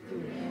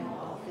 Through him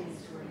all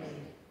things were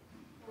made.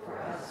 For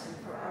us and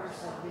for our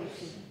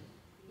salvation,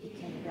 he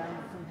came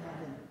down from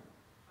heaven.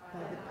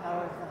 By the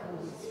power of the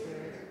Holy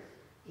Spirit,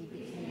 he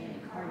became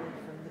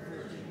incarnate from the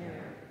Virgin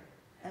Mary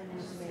and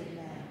was made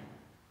man.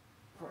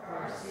 For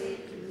our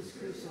sake, he was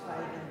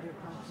crucified under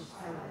Pontius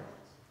Pilate.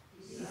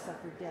 He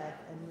suffered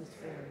death and was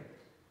buried.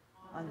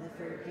 On the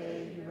third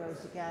day, he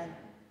rose again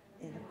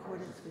in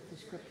accordance with the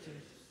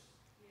Scriptures.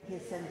 He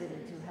ascended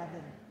into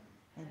heaven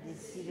and is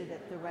seated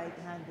at the right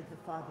hand of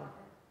the Father.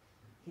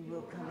 He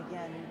will come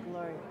again in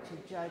glory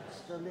to judge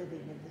the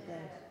living and the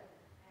dead,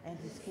 and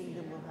his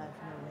kingdom will have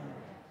no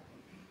end.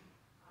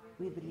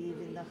 We believe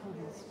in the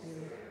Holy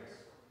Spirit,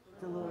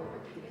 the Lord,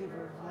 the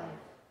giver of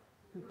life,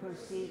 who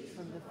proceeds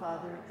from the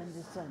Father and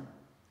the Son,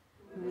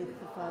 who with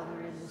the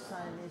Father and the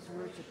Son is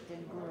worshipped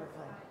and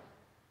glorified,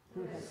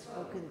 who has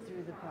spoken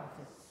through the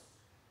prophets.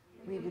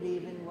 We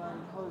believe in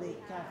one holy,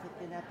 Catholic,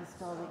 and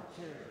Apostolic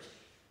Church.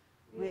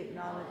 We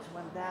acknowledge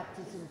one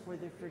baptism for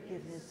the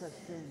forgiveness of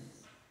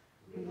sins.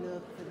 We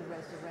look for the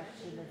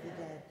resurrection of the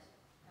dead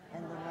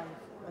and the life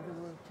of the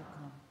world to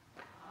come.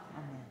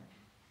 Amen.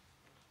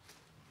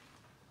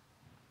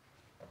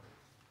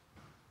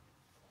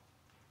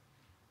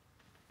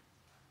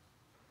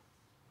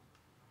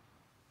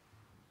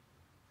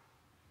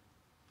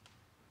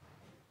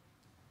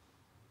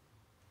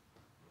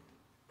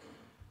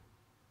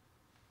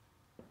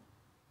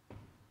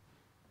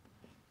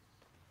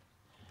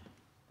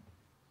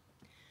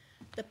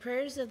 The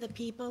prayers of the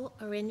people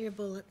are in your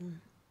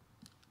bulletin.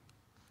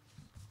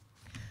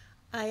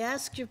 I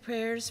ask your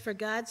prayers for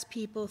God's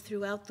people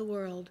throughout the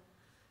world,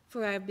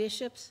 for our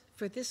bishops,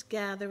 for this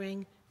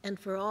gathering, and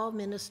for all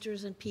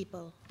ministers and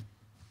people.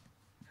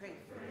 Pray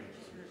for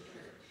your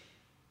church.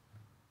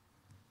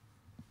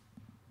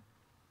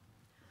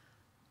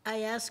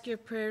 I ask your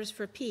prayers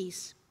for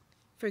peace,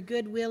 for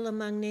goodwill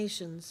among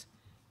nations,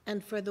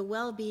 and for the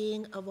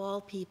well-being of all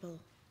people.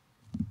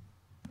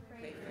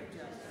 Pray for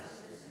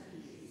justice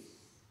and peace.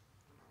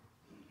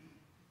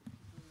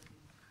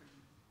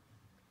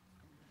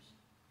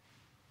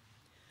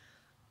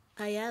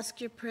 I ask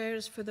your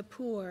prayers for the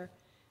poor,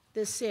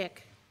 the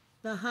sick,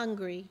 the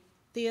hungry,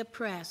 the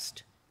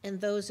oppressed,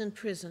 and those in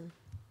prison.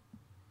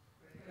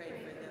 Pray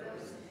for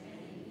those in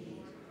any need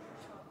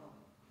or trouble.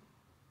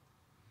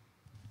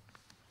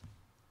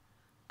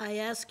 I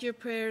ask your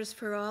prayers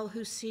for all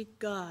who seek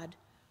God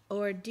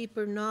or a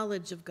deeper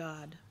knowledge of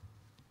God.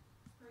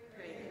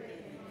 Pray that they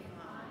may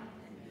find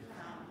and be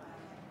found by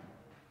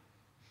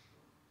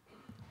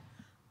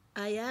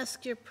him. I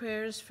ask your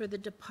prayers for the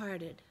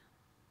departed.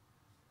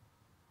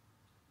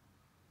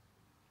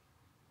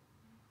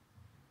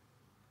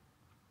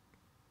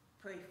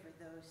 Pray for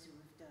those who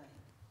have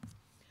died.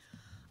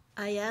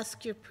 I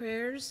ask your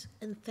prayers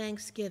and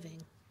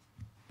thanksgiving.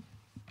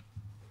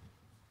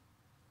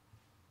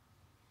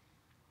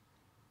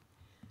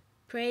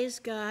 Praise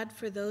God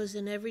for those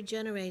in every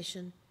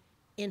generation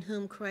in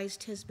whom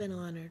Christ has been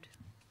honored.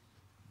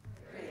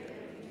 Pray that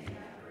we may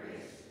have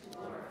grace to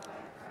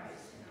glorify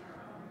Christ in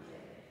our own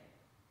day.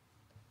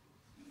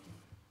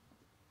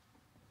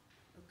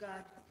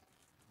 God,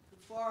 who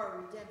for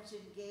our redemption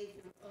gave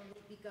your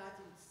only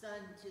begotten Son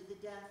to the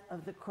death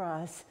of the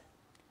cross,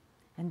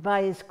 and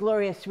by his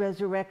glorious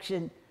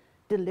resurrection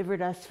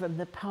delivered us from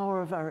the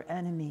power of our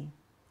enemy.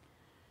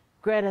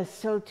 Grant us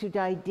so to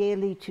die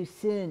daily to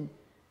sin,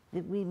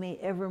 that we may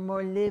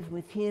evermore live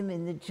with him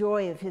in the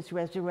joy of his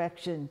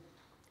resurrection.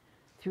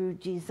 Through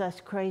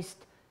Jesus Christ,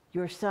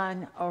 your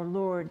Son, our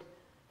Lord,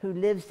 who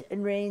lives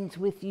and reigns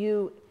with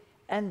you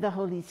and the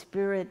Holy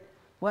Spirit,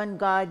 one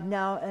God,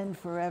 now and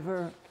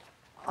forever.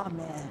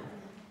 Amen.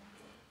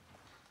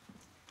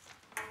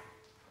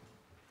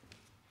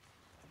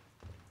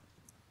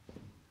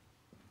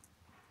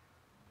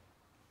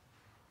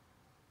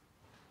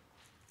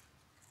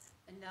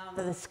 And now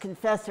let us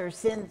confess our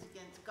sins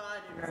against God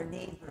and our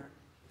neighbor.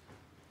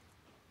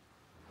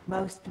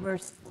 Most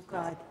merciful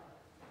God,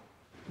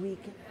 we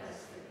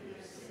confess that we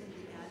have sinned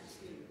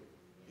against you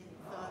in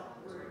thought,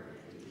 word,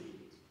 and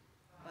deed,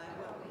 by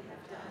what we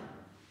have done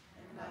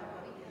and by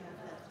what we have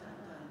left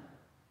undone.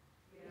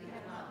 We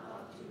have not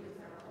loved you with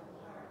our whole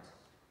heart.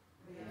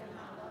 We have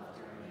not loved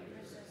our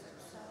neighbors as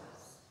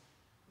ourselves.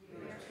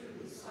 We are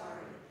truly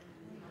sorry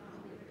and we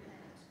humbly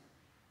repent.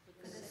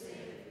 For the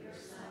sake of your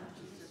Son,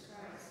 Jesus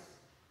Christ,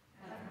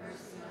 have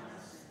mercy on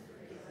us and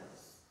forgive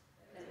us,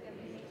 that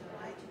we may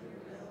delight in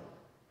your will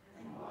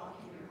and walk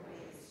in your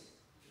ways,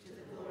 to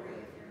the glory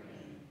of your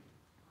name.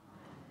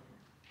 Amen.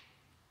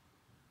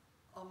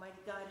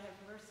 Almighty God, have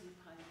mercy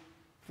upon you.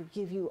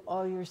 Forgive you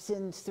all your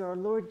sins through our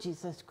Lord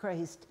Jesus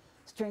Christ,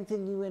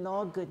 strengthen you in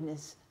all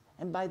goodness,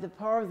 and by the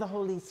power of the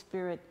Holy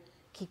Spirit,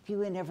 keep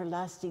you in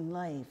everlasting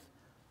life.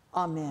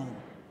 Amen.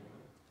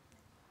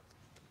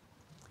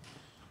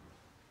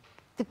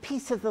 The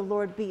peace of the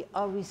Lord be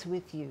always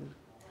with you.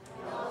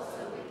 And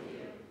also with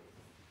you.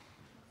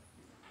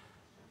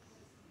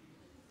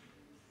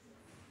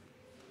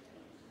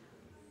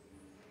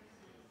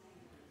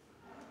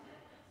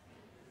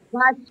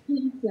 God's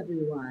peace,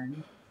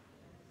 everyone.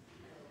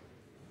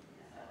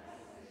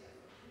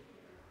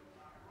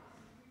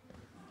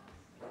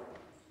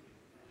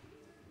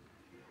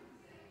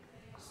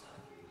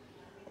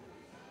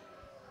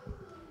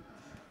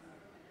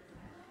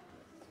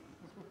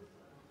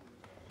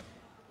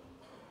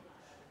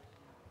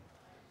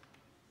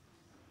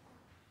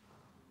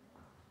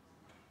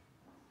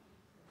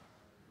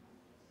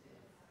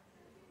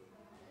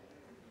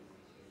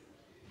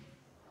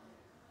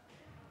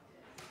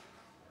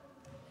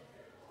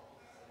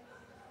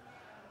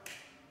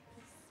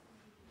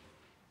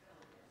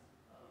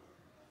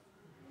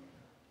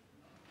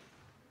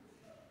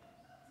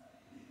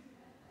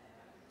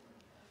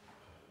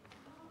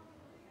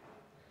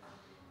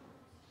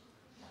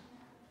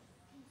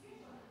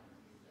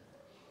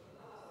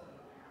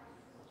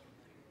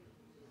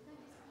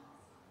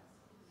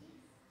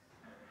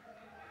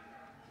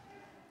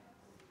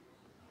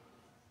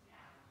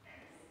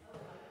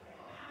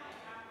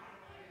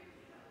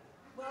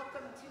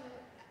 Welcome to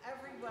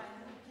everyone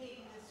who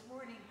came this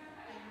morning.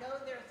 I know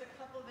there's a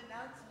couple of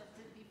announcements,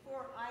 and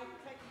before I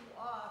cut you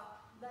off,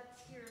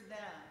 let's hear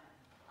them.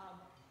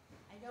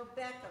 I know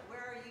Becca.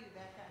 Where are you,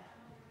 Becca?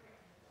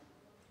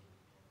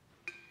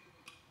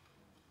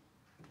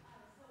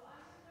 So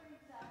I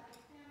learned that a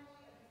family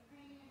of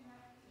Ukrainian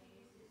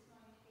refugees is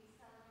going to be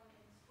settling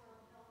in Squirrel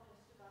Hill,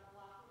 just about a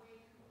block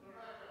away from here.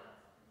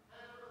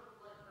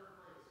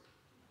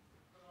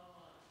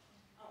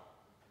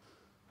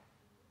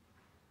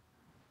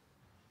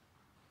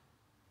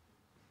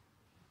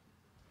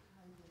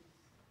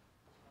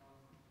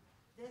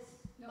 This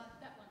No, month.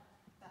 that one.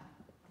 That.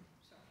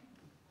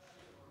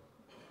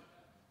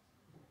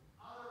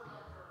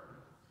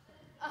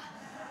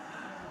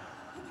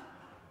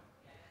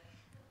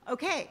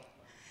 Okay.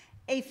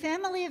 A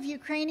family of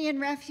Ukrainian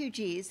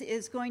refugees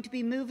is going to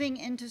be moving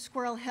into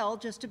Squirrel Hill,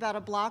 just about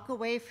a block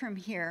away from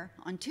here,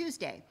 on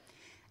Tuesday.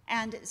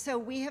 And so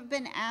we have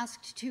been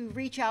asked to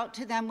reach out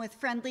to them with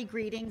friendly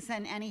greetings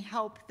and any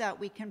help that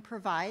we can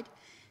provide.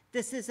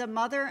 This is a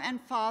mother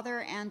and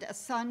father and a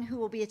son who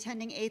will be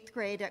attending 8th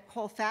grade at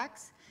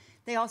Colfax.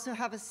 They also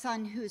have a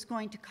son who's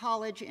going to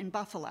college in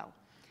Buffalo.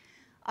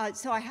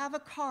 So I have a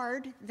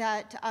card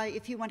that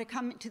if you want to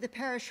come to the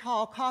parish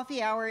hall,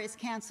 coffee hour is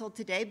canceled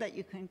today, but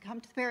you can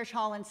come to the parish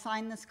hall and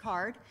sign this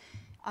card,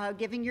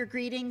 giving your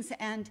greetings.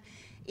 And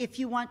if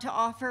you want to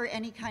offer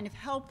any kind of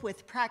help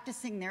with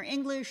practicing their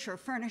English or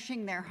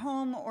furnishing their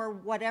home or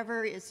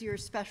whatever is your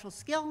special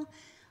skill,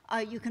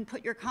 you can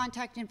put your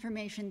contact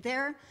information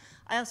there.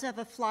 I also have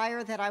a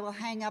flyer that I will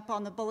hang up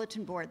on the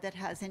bulletin board that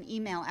has an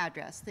email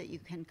address that you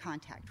can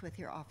contact with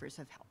your offers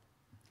of help.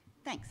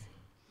 Thanks.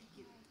 Thank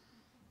you.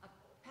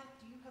 Pat,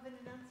 do you have an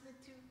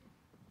announcement too?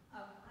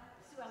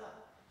 Suella.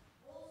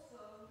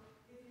 Also,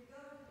 if you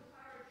go to the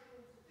parish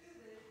school to do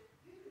this,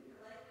 you can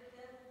collect a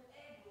deviled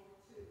egg or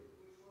two,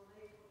 which will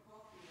make for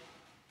coffee run.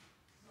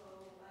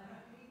 So,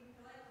 you can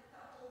collect a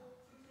couple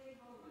to take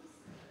home.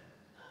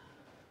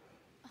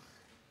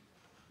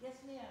 Yes,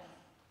 ma'am.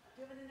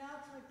 Do you have an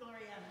announcement,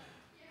 Gloriana?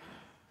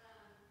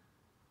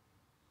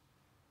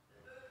 The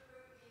book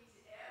group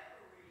meets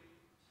every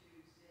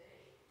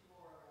Tuesday,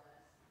 more or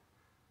less,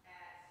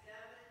 at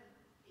 7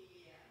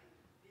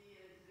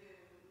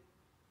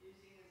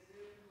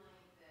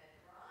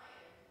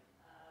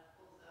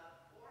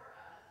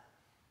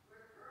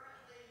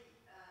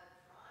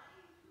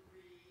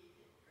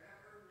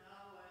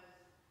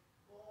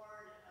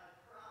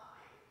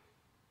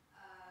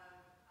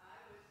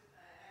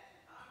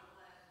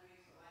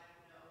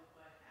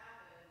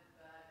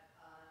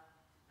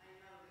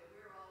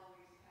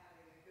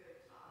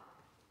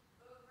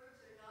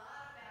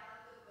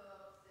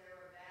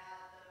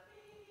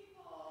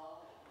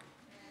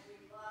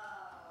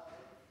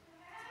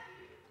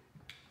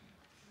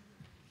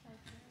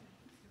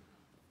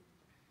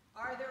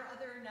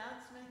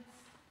 announcements.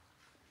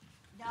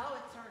 Now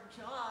it's our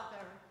job,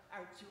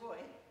 our joy,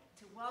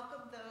 to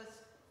welcome those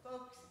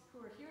folks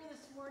who are here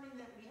this morning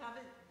that we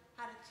haven't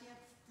had a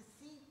chance to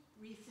see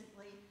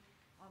recently.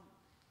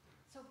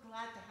 So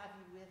glad to have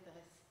you with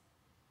us.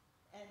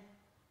 And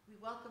we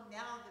welcome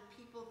now the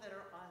people that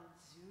are on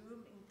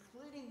Zoom,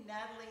 including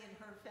Natalie and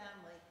her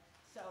family.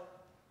 So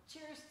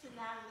cheers to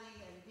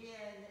Natalie and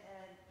Ben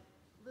and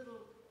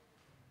little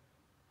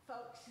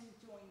folks who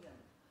join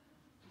them.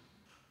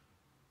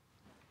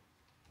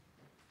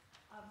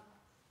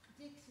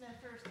 Dick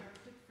Smithhurst, our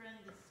good friend,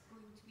 is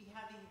going to be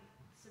having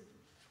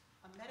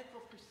a medical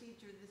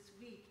procedure this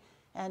week.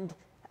 And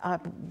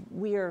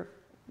we are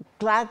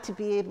glad to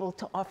be able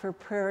to offer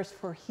prayers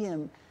for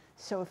him.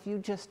 So if you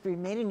just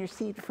remain in your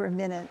seat for a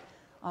minute,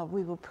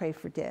 we will pray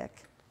for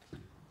Dick.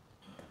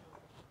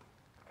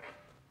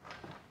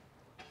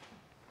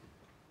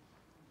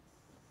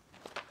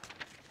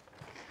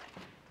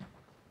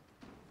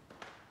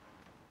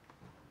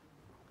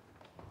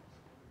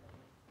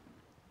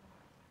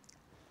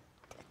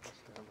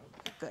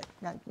 Good.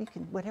 Now you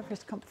can,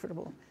 whatever's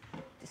comfortable,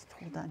 just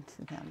hold on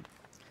to them.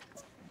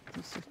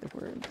 These are the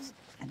words,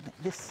 and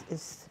this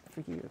is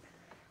for you.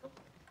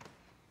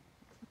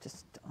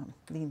 Just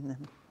lean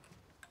them.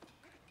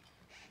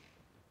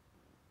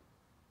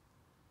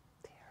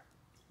 There.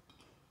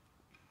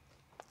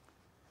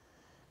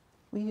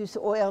 We use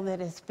oil that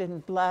has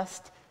been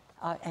blessed,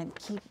 and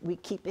we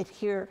keep it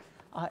here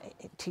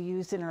to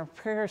use in our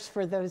prayers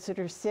for those that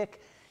are sick.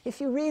 If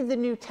you read the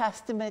New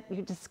Testament,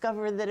 you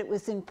discover that it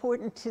was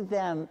important to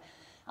them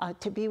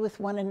to be with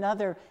one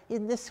another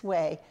in this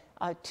way,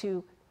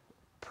 to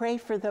pray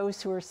for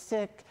those who are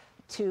sick,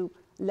 to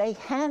lay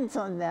hands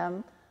on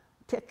them,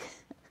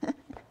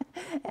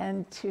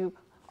 and to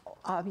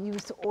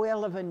use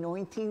oil of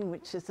anointing,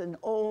 which is an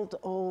old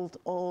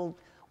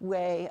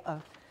way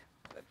of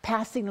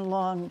passing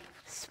along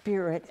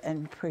spirit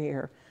and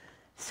prayer.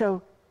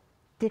 So,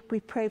 Dick, we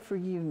pray for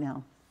you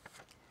now.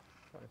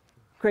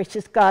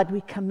 Gracious God,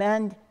 we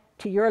commend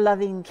to your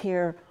loving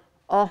care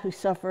all who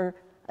suffer,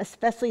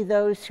 especially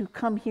those who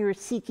come here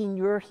seeking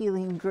your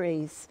healing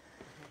grace.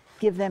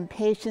 Give them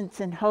patience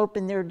and hope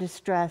in their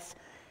distress.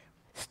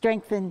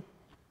 Strengthen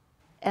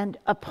and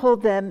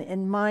uphold them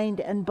in mind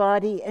and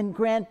body, and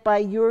grant by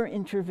your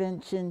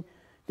intervention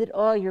that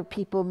all your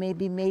people may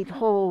be made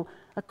whole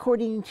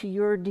according to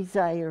your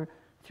desire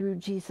through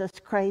Jesus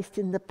Christ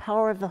in the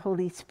power of the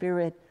Holy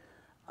Spirit.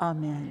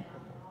 Amen.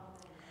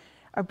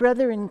 Our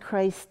brother in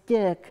Christ,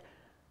 Dick,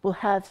 will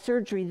have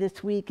surgery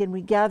this week, and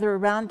we gather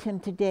around him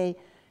today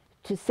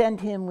to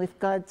send him with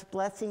God's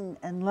blessing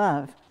and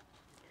love.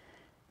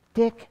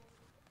 Dick,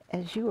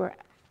 as you are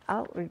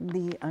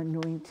outwardly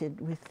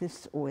anointed with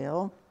this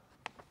oil,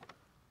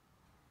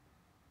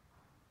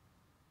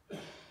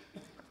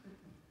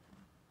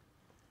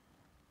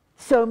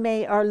 so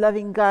may our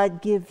loving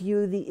God give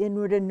you the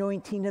inward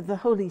anointing of the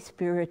Holy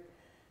Spirit.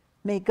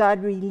 May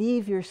God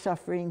relieve your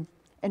suffering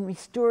and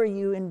restore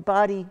you in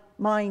body,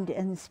 mind,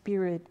 and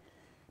spirit.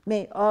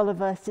 May all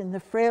of us in the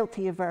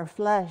frailty of our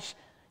flesh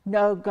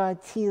know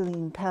God's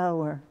healing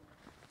power.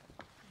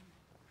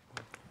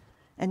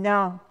 And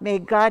now, may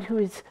God, who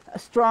is a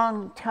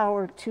strong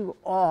tower to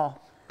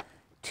all,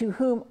 to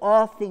whom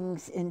all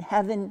things in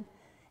heaven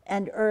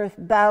and earth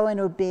bow and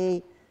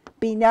obey,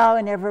 be now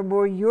and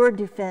evermore your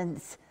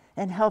defense,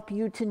 and help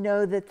you to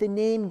know that the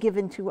name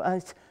given to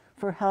us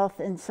for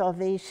health and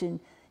salvation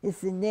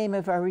is the name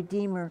of our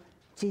Redeemer,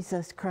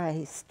 Jesus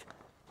Christ.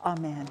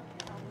 Amen.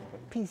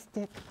 Peace,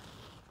 Dick.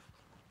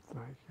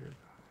 Thank you.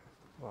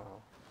 Wow.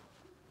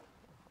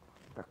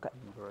 We're good.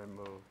 I'm very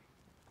moved.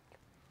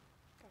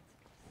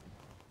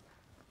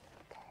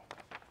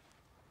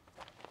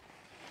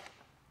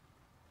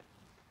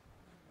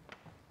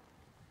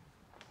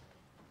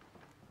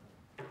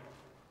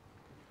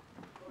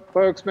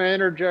 Folks, may I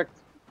interject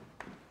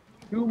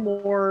two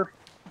more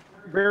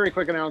very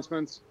quick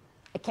announcements?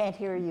 I can't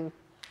hear you.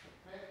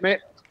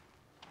 Quick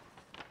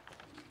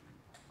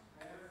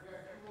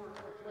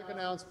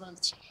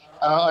announcements.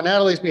 On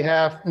Natalie's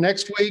behalf,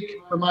 next week,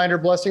 reminder,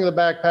 blessing of the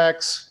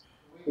backpacks.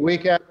 The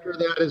week after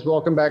that is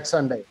Welcome Back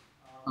Sunday.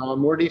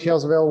 More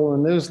details available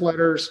in the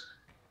newsletters.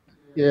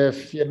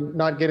 If you're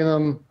not getting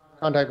them,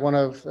 contact one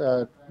of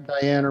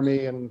Diane or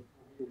me and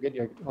we'll get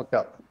you hooked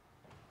up.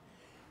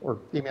 Or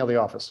email the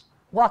office.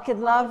 Walk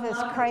in love as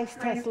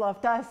Christ has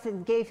loved us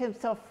and gave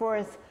himself for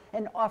us,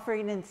 an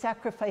offering and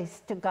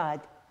sacrifice to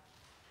God.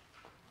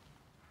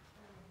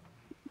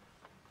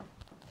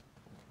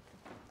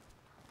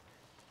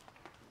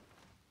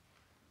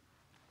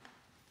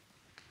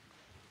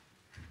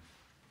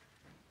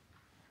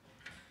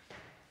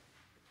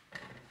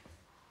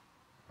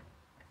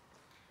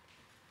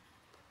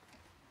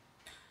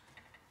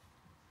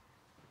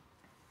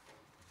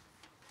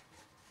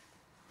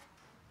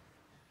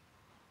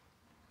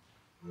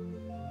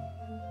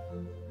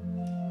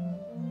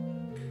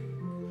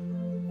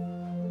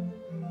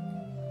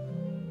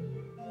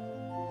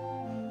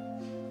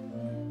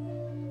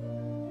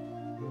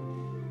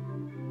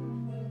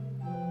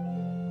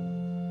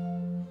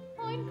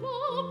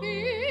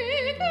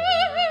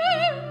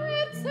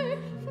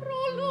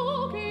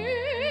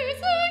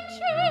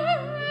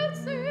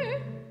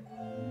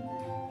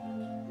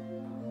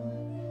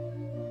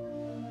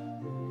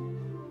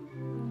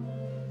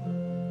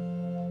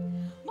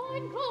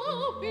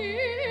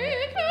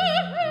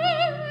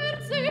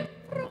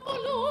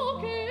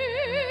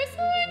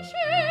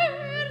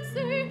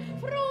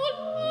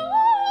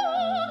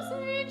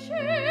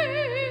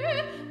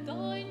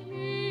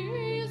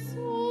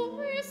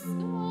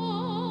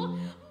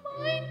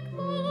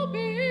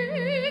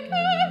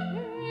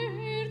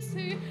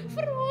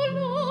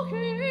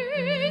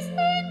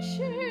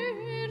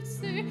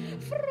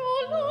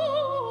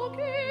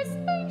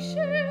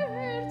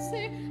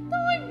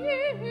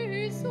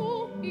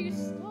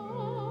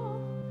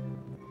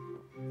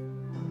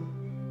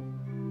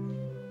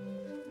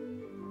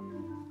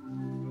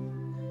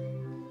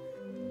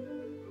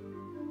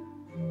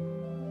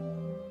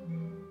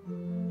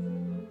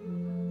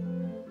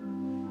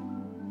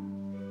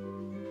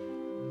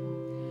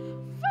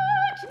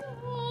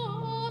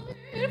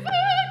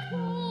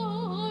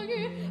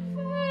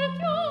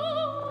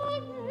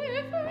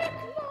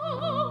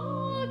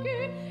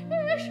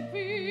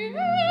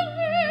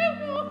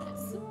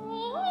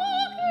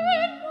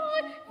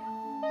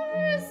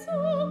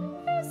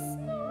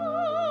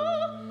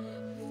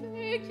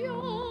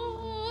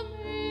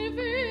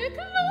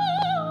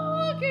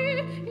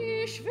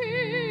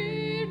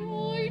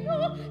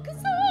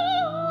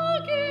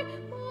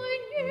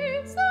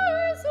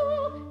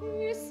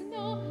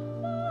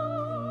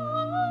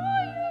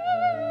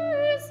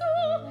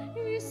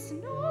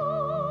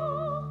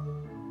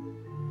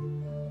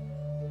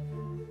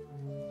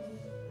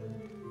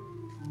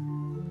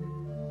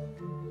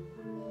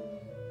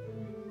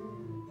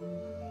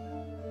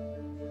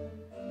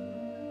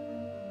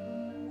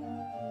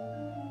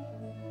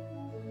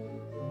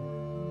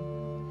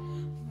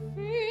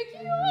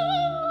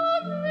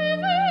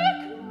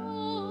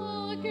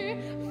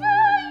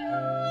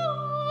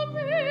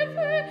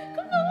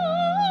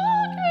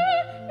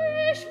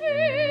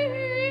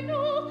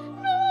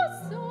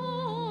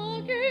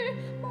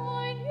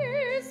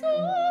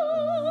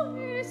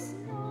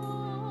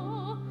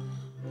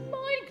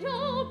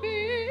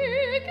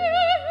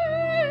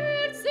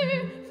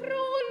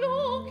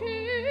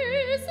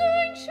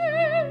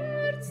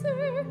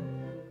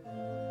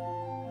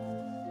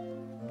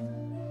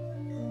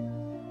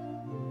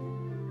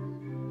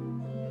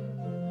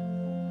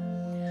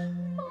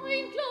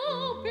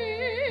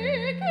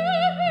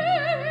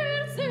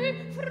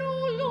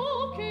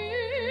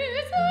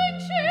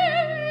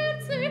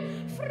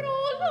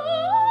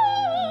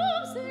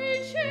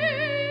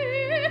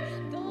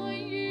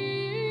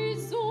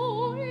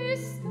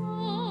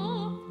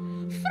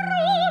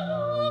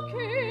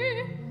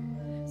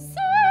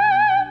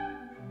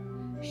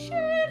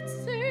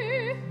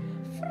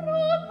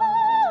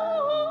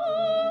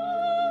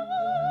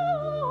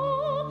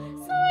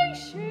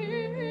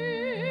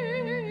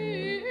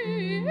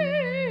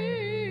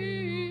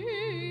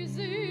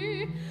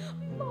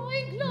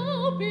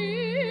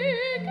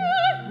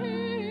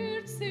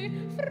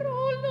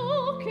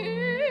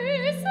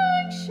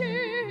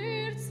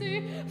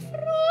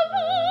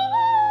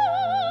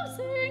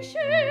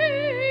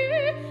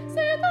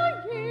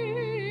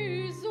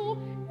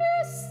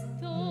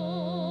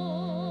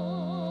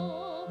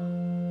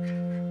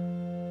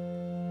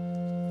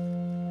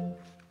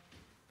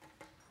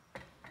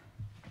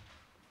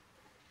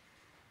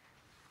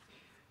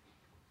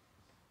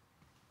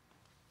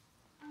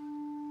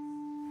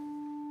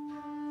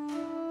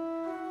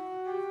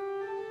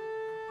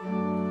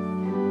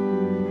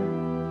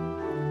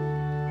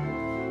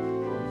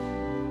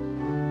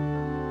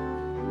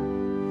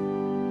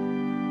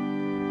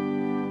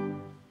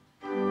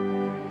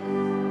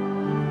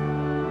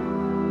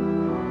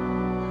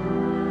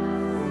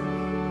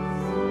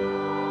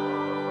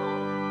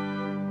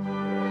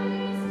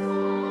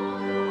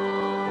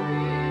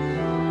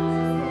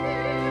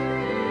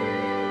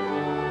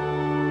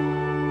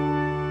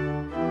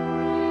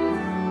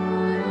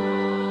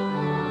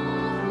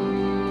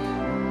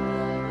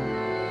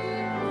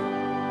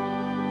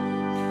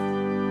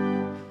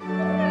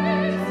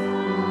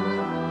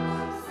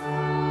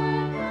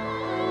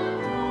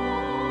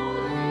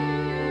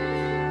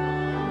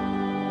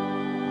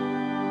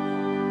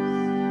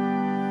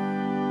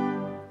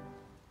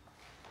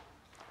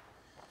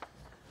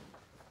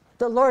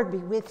 The Lord be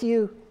with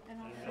you.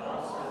 And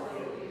also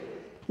with you.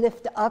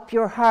 Lift up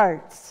your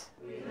hearts.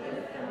 We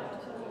lift them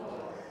up to the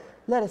Lord.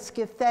 Let us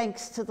give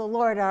thanks to the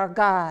Lord our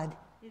God.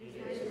 It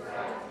is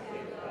right to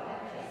give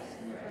God thanks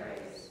and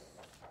praise.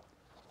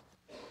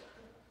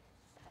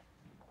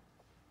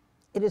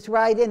 It is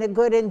right and a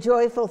good and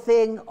joyful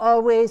thing,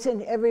 always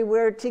and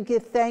everywhere, to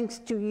give thanks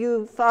to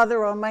you,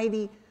 Father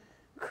Almighty,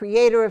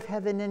 Creator of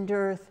heaven and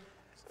earth,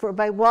 for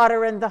by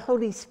water and the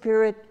Holy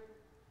Spirit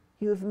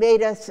you have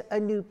made us a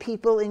new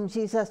people in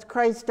Jesus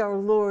Christ our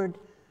Lord,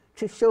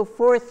 to show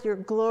forth your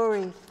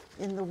glory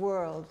in the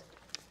world.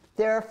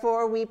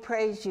 Therefore we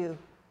praise you,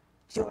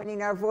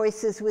 joining our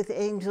voices with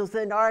angels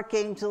and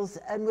archangels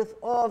and with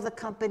all the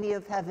company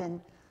of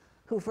heaven,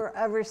 who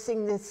forever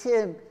sing this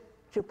hymn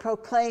to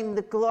proclaim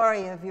the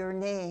glory of your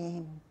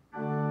name.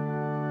 Holy,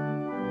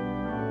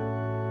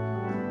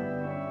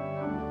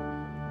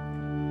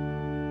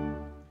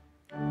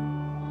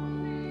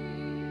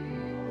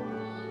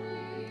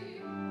 holy,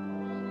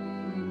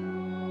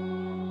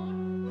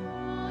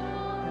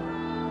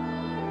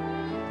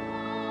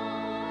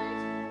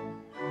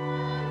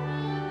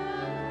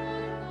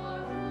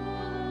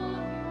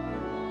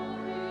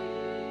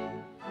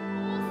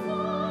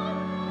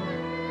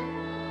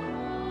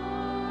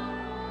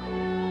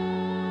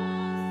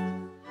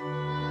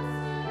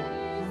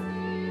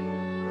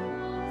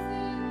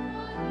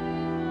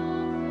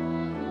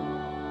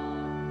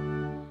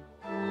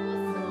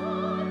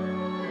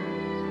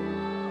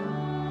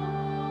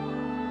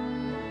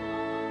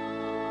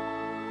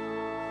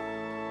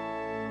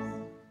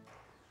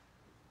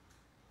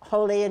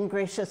 Holy and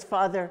gracious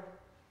Father,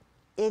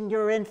 in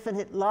your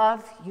infinite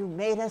love, you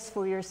made us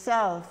for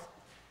yourself.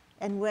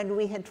 And when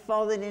we had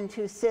fallen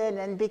into sin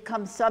and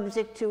become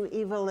subject to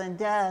evil and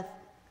death,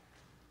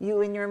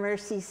 you in your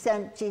mercy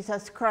sent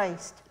Jesus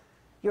Christ,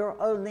 your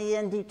only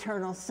and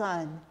eternal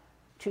Son,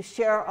 to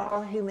share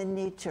our human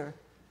nature,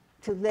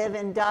 to live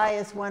and die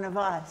as one of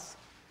us,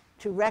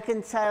 to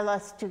reconcile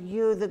us to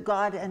you, the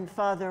God and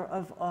Father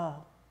of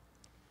all.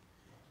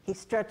 He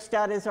stretched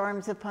out his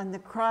arms upon the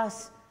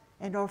cross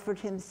and offered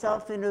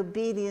himself in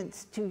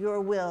obedience to your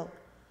will,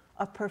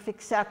 a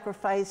perfect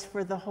sacrifice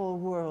for the whole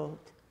world.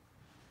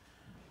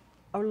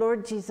 Our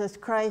Lord Jesus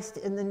Christ,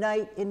 in the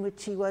night in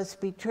which he was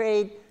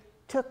betrayed,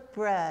 took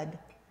bread,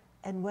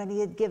 and when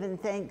he had given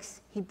thanks,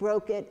 he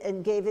broke it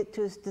and gave it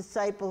to his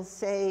disciples,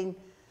 saying,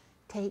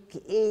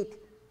 "Take, eat,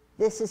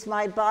 this is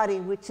my body,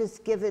 which is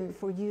given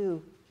for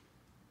you.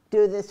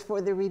 Do this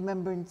for the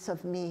remembrance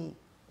of me."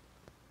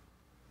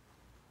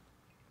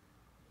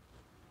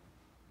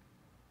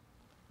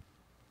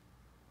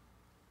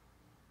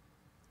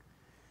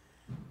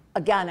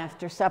 Again,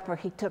 after supper,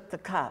 he took the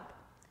cup,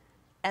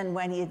 and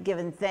when he had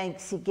given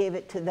thanks, he gave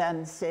it to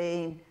them,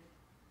 saying,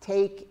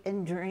 "Take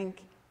and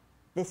drink.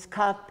 This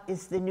cup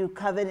is the new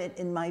covenant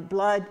in my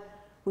blood,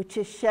 which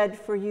is shed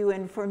for you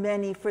and for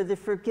many for the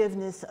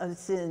forgiveness of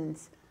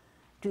sins.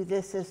 Do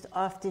this as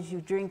oft as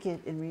you drink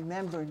it in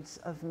remembrance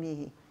of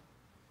me."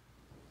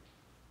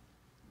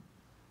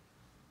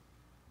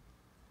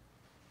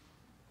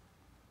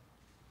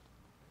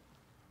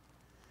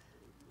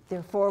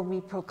 Therefore,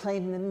 we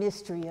proclaim the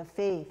mystery of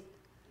faith.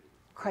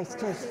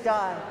 Christ has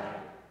died.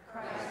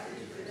 Christ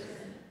is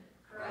risen.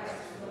 Christ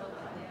will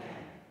come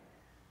again.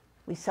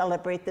 We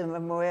celebrate the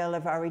memorial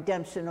of our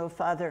redemption, O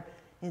Father,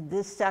 in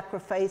this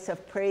sacrifice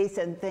of praise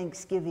and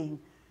thanksgiving.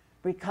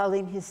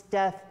 Recalling his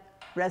death,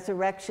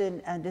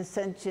 resurrection, and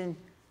ascension,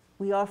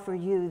 we offer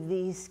you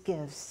these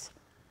gifts.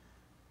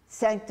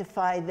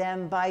 Sanctify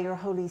them by your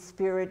Holy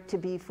Spirit to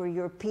be for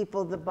your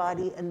people the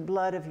body and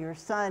blood of your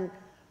Son,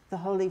 the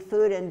holy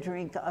food and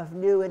drink of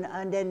new and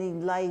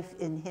unending life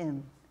in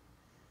him.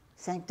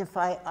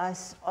 Sanctify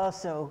us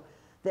also,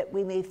 that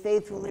we may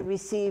faithfully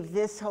receive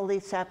this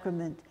holy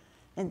sacrament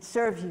and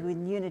serve you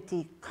in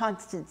unity,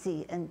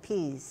 constancy, and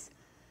peace.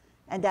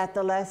 And at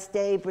the last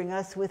day, bring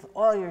us with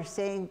all your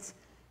saints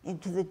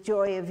into the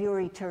joy of your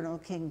eternal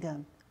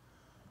kingdom.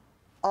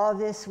 All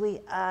this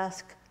we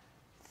ask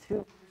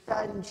through your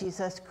Son,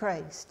 Jesus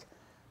Christ.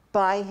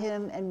 By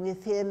him and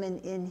with him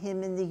and in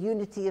him, in the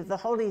unity of the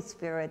Holy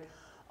Spirit,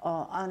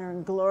 all honor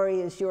and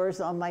glory is yours,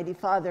 Almighty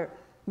Father,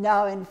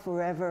 now and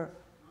forever.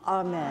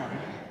 Amen.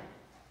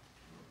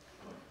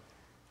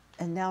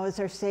 And now, as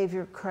our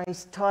Savior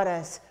Christ taught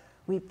us,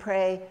 we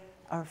pray,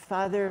 "Our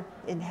Father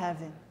in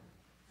heaven,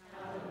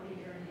 hallowed be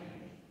your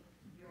name.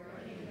 Your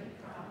kingdom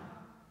come,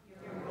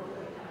 your will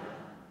be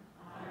done,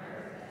 on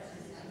earth as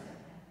it is in heaven.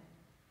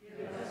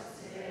 Give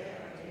us today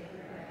our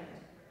daily bread,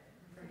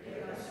 and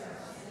forgive us our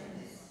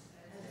sins,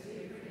 as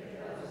we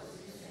forgive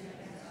those who sin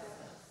against us.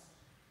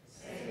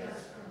 Save us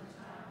from the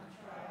time of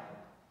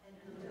trial, and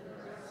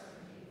deliver us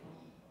from evil.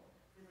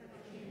 For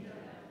the kingdom,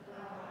 the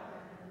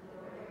power, and the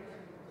glory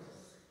are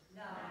yours,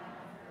 now and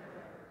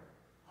forever.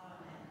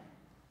 Amen."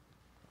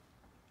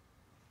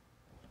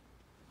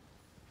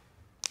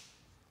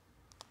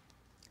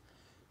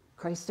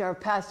 Christ our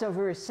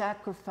Passover is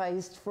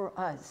sacrificed for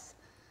us.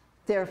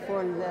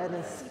 Therefore, let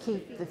us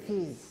keep the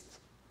feast.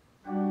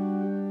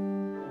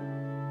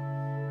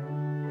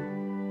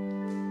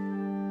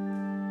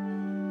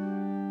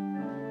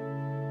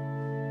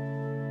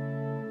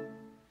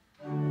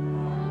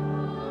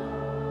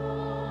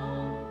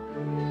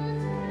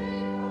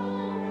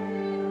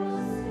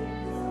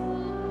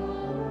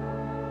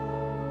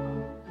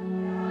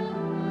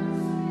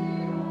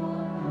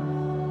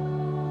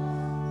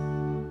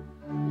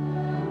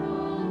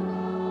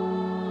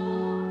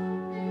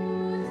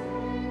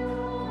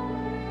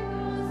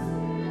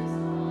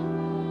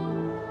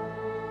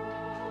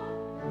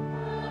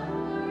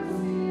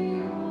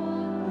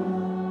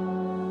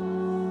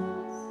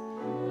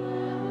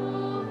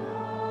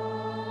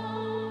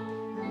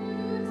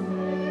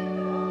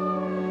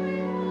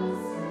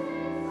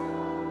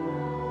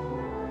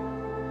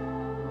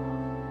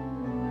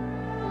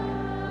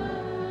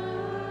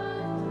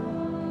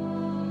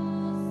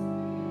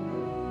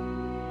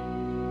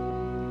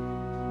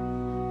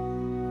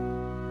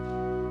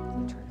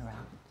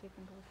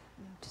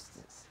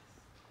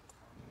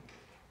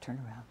 Turn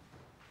around.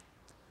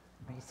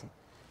 Raise it.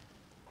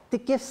 The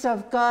gifts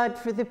of God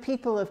for the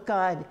people of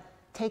God.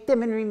 Take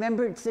them in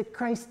remembrance that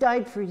Christ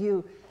died for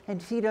you,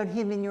 and feed on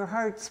him in your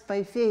hearts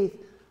by faith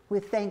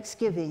with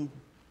thanksgiving.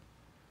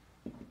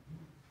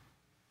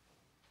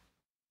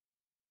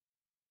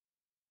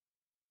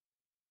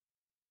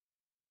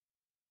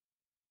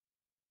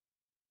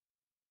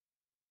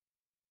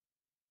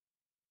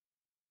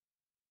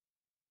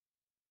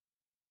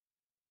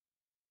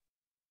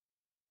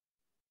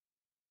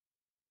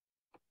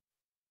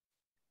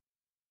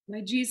 My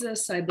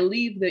Jesus, I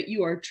believe that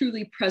you are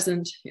truly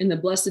present in the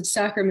blessed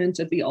sacrament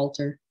of the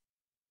altar.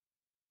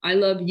 I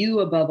love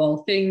you above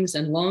all things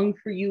and long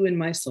for you in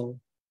my soul.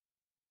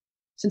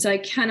 Since I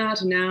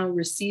cannot now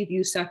receive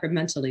you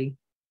sacramentally,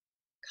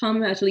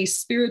 come at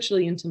least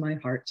spiritually into my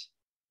heart,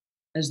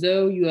 as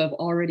though you have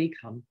already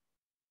come.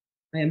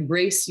 I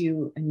embrace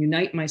you and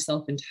unite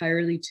myself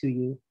entirely to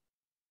you.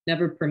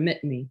 Never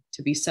permit me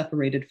to be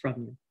separated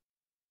from you.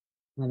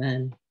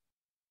 Amen.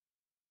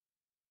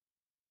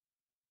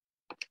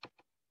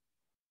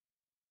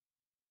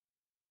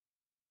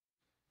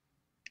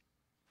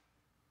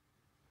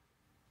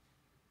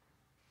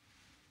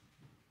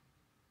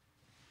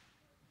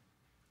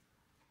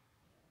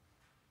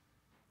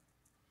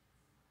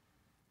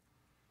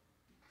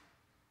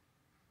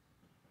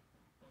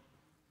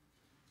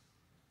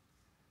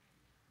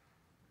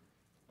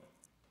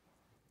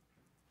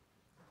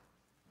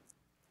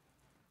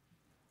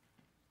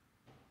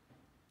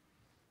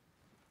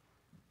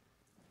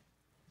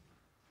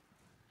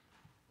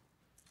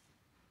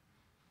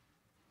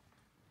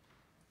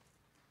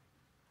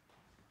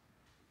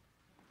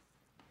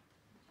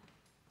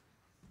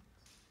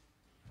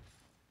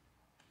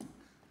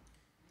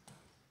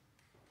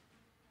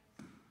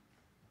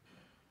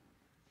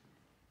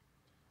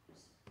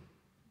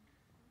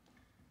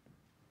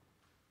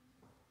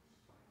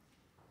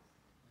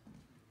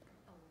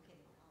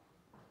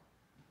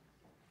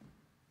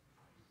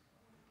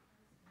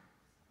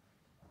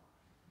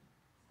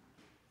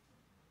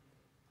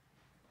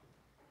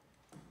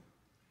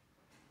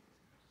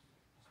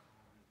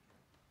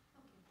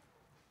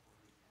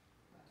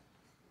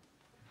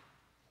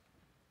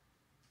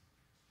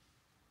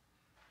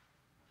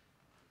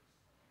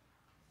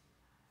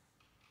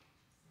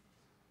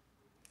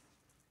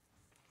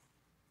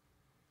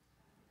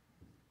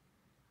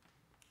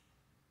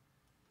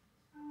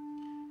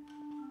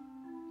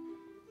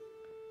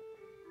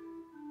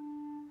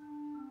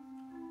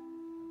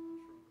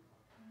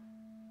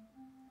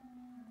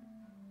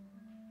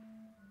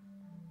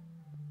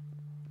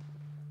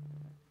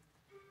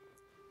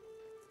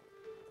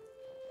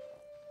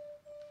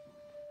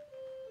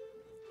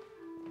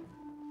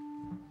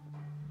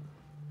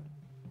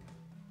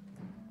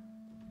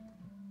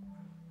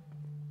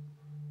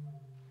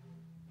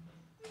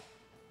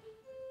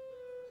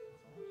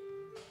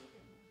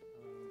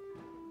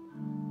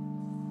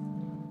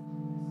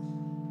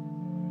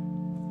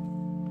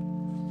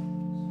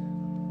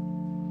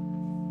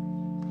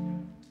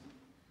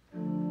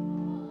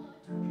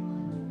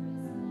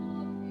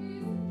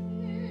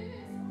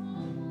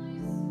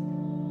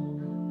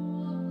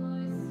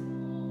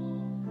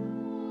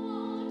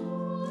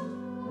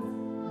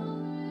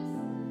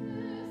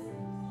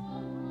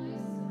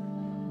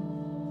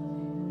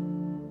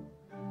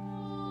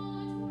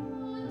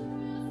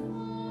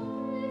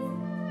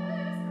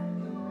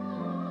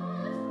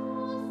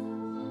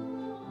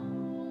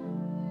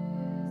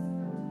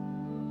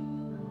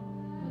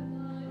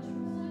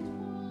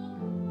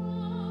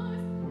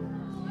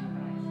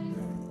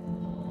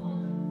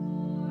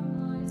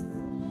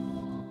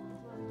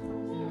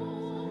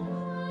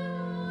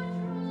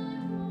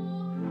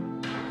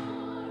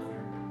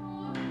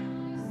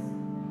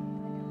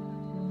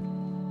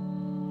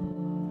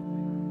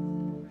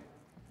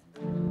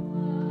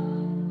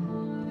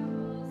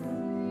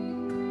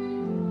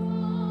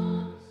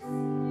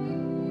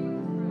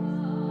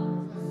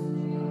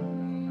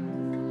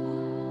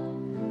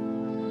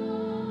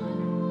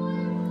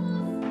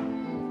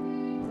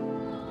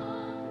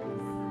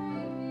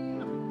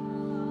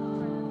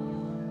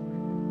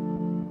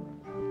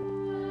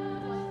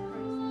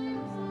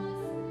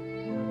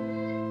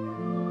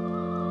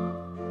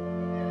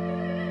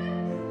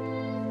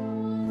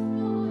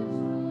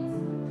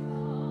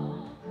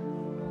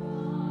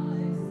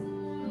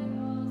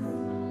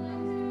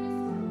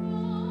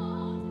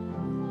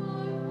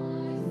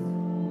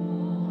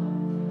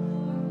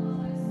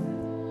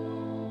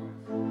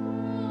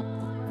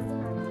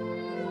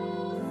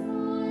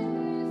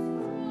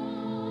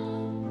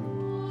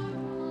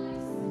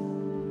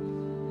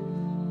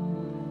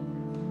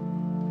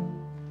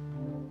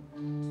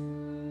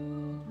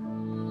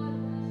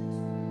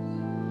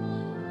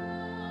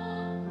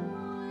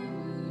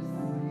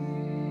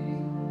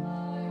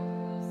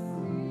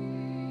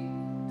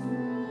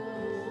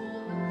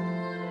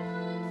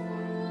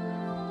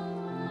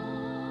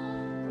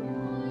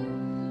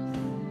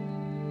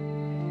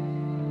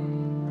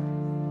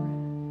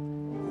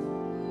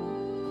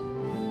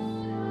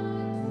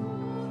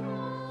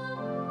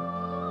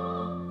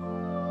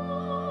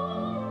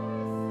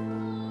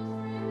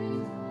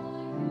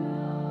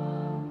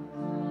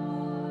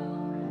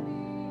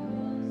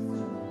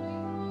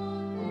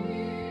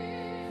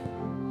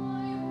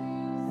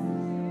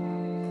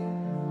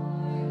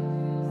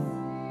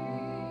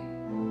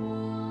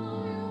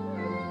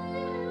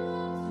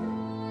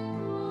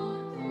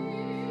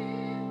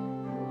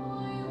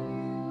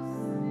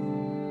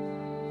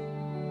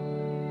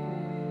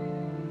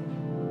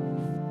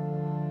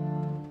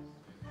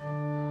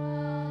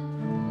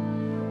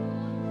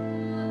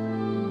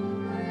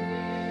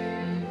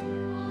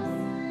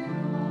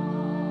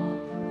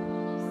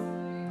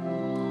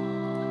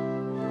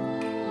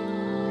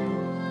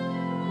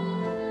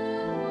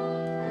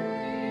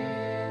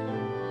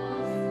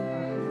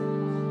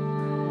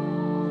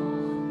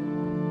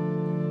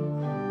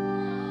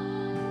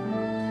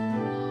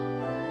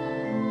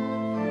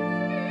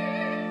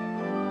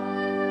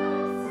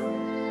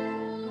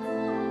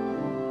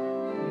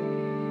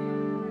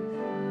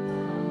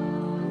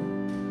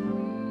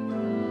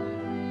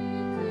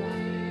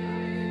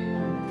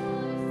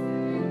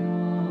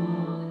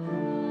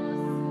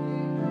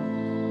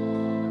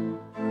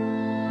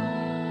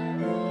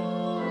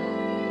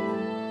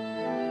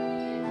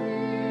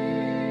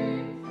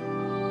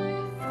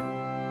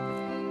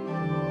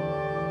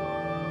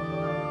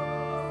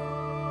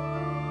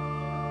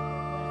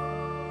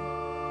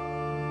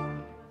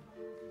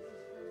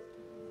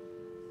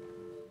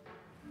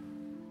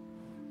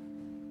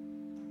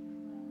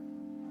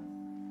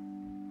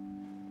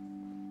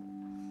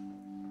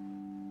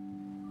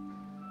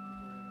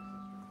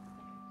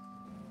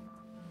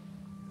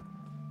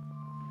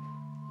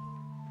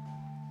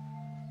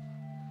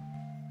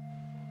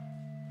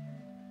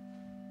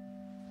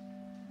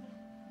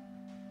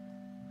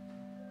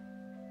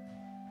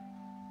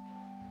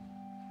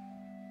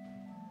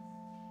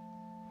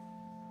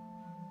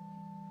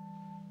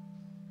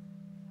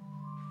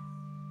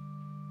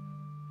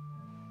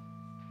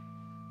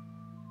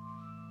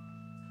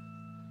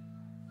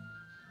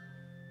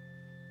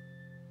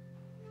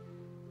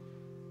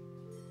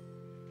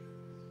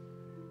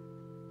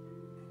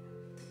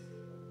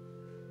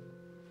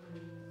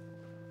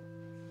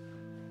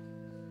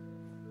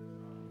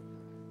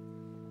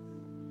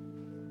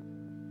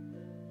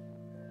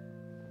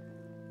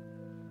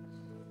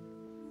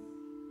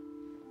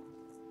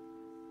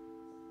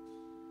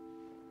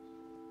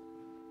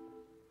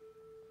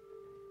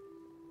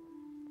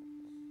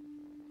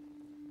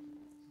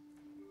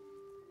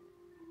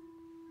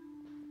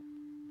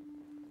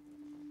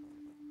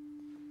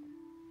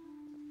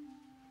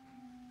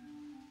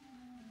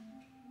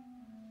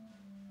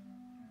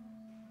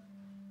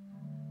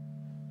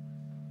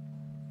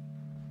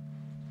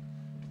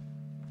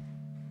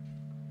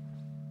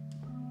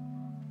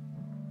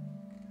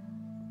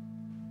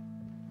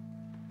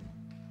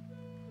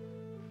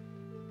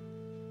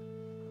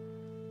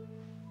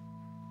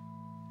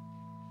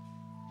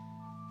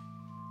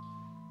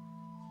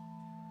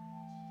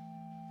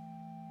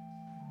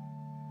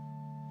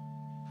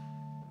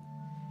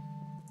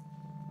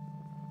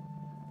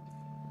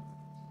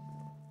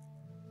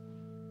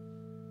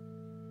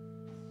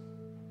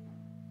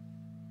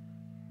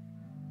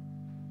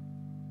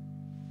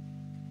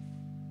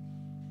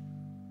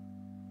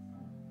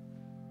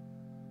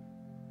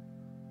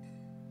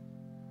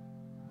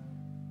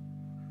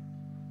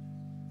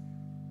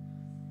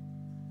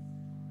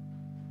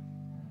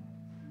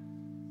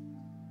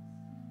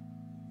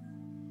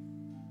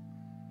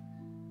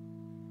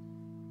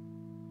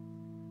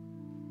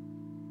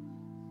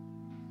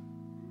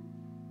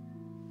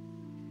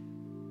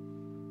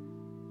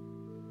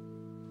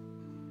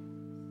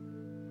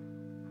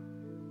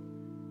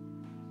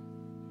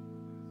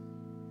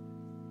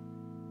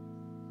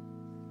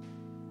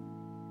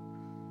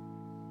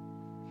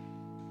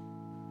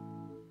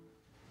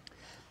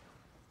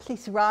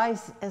 Please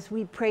rise as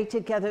we pray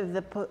together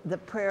the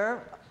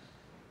prayer,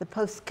 the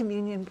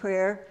post-communion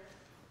prayer.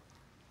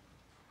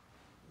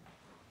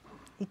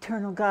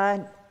 Eternal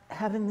God,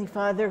 Heavenly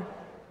Father,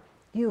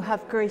 you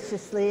have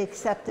graciously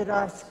accepted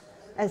us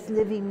as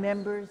living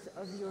members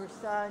of your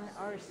Son,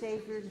 our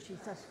Savior,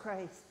 Jesus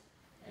Christ,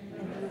 and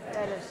you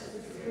fed us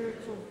with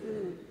spiritual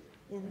food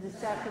in the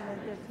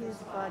sacrament of his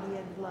body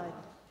and blood.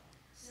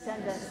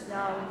 Send us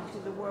now into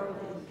the world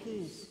in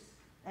peace,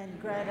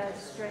 and grant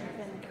us strength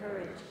and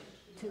courage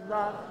to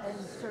love and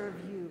serve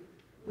you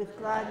with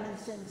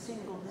gladness and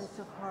singleness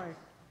of heart,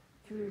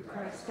 through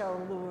Christ our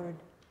Lord.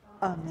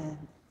 Amen.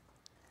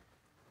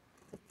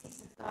 The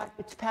peace of God,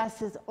 which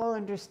passes all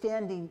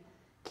understanding,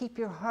 keep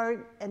your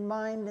heart and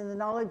mind in the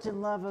knowledge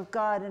and love of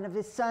God and of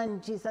his Son,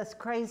 Jesus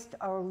Christ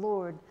our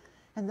Lord,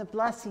 and the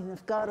blessing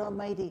of God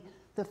Almighty,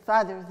 the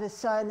Father, the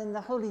Son, and the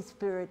Holy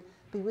Spirit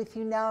be with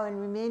you now and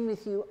remain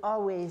with you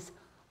always.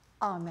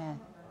 Amen.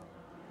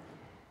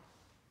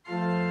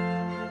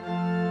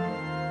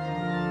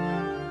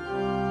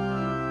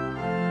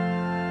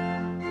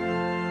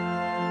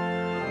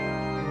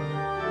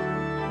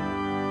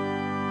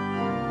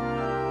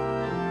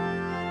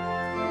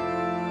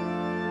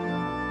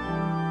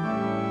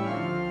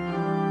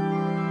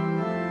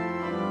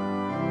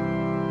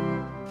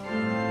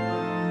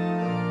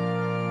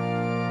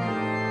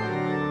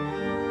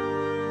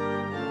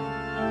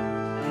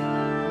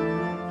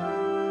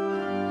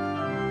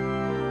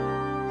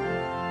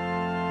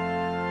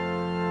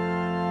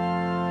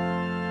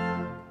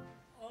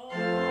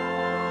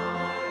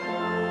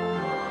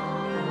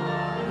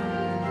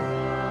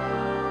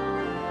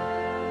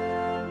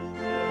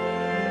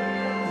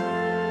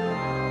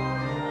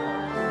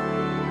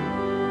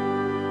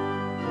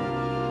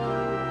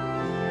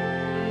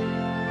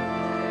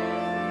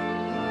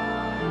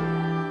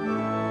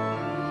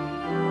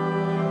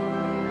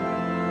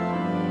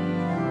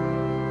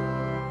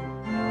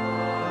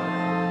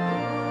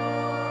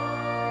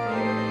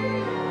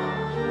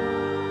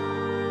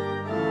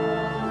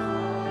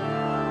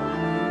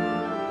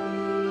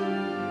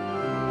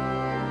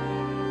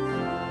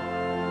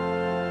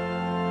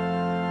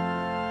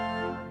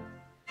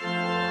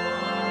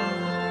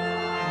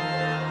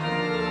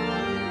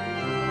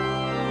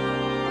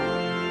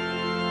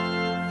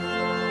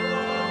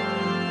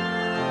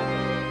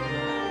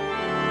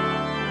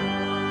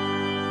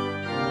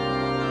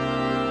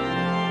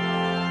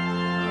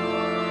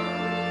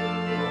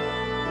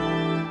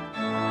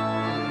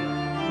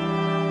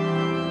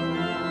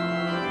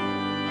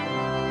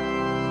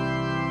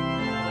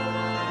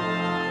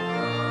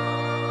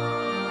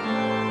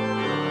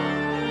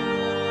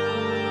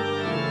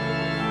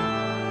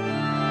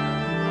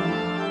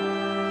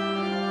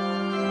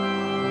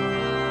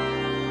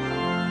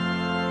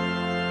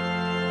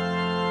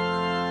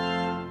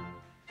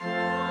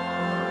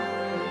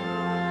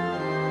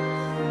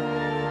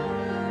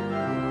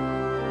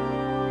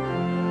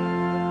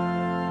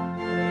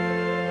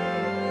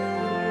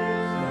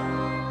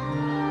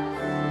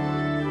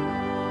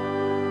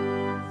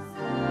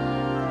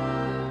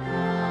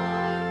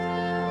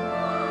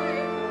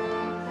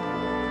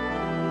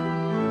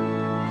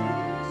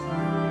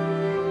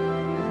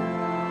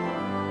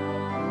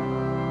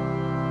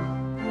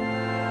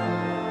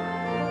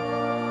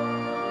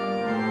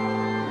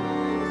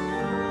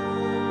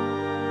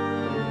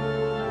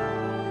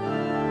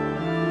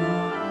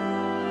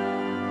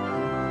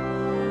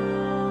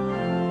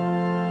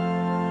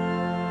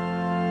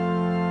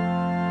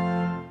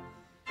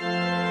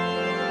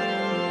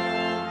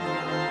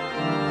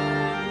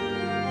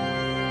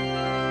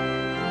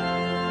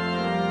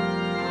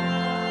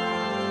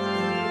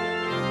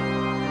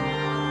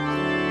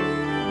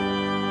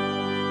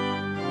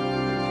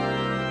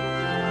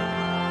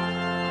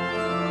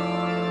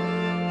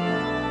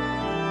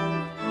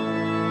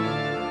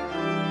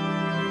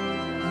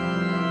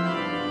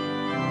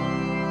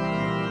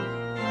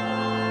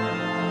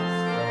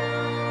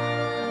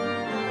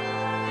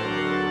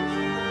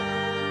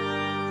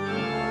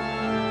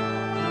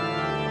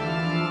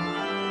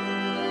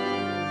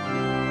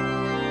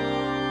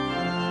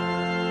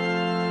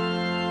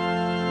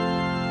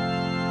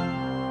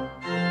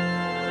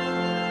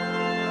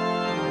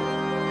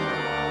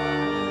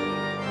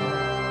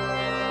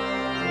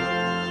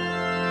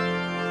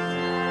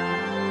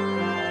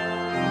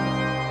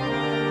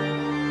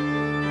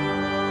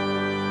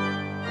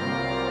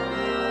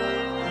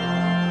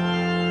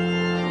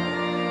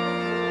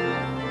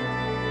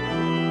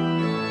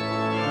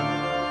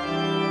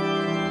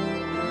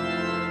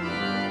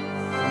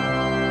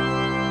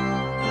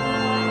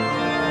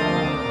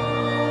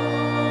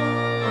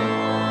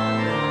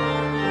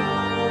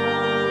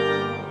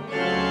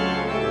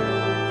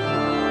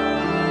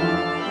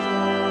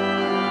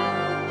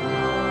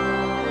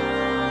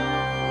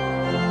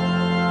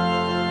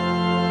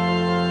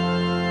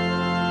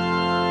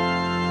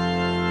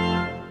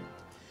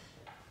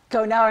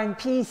 Go now in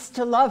peace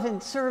to love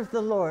and serve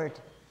the Lord.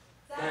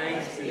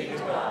 Thanks be to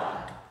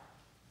God.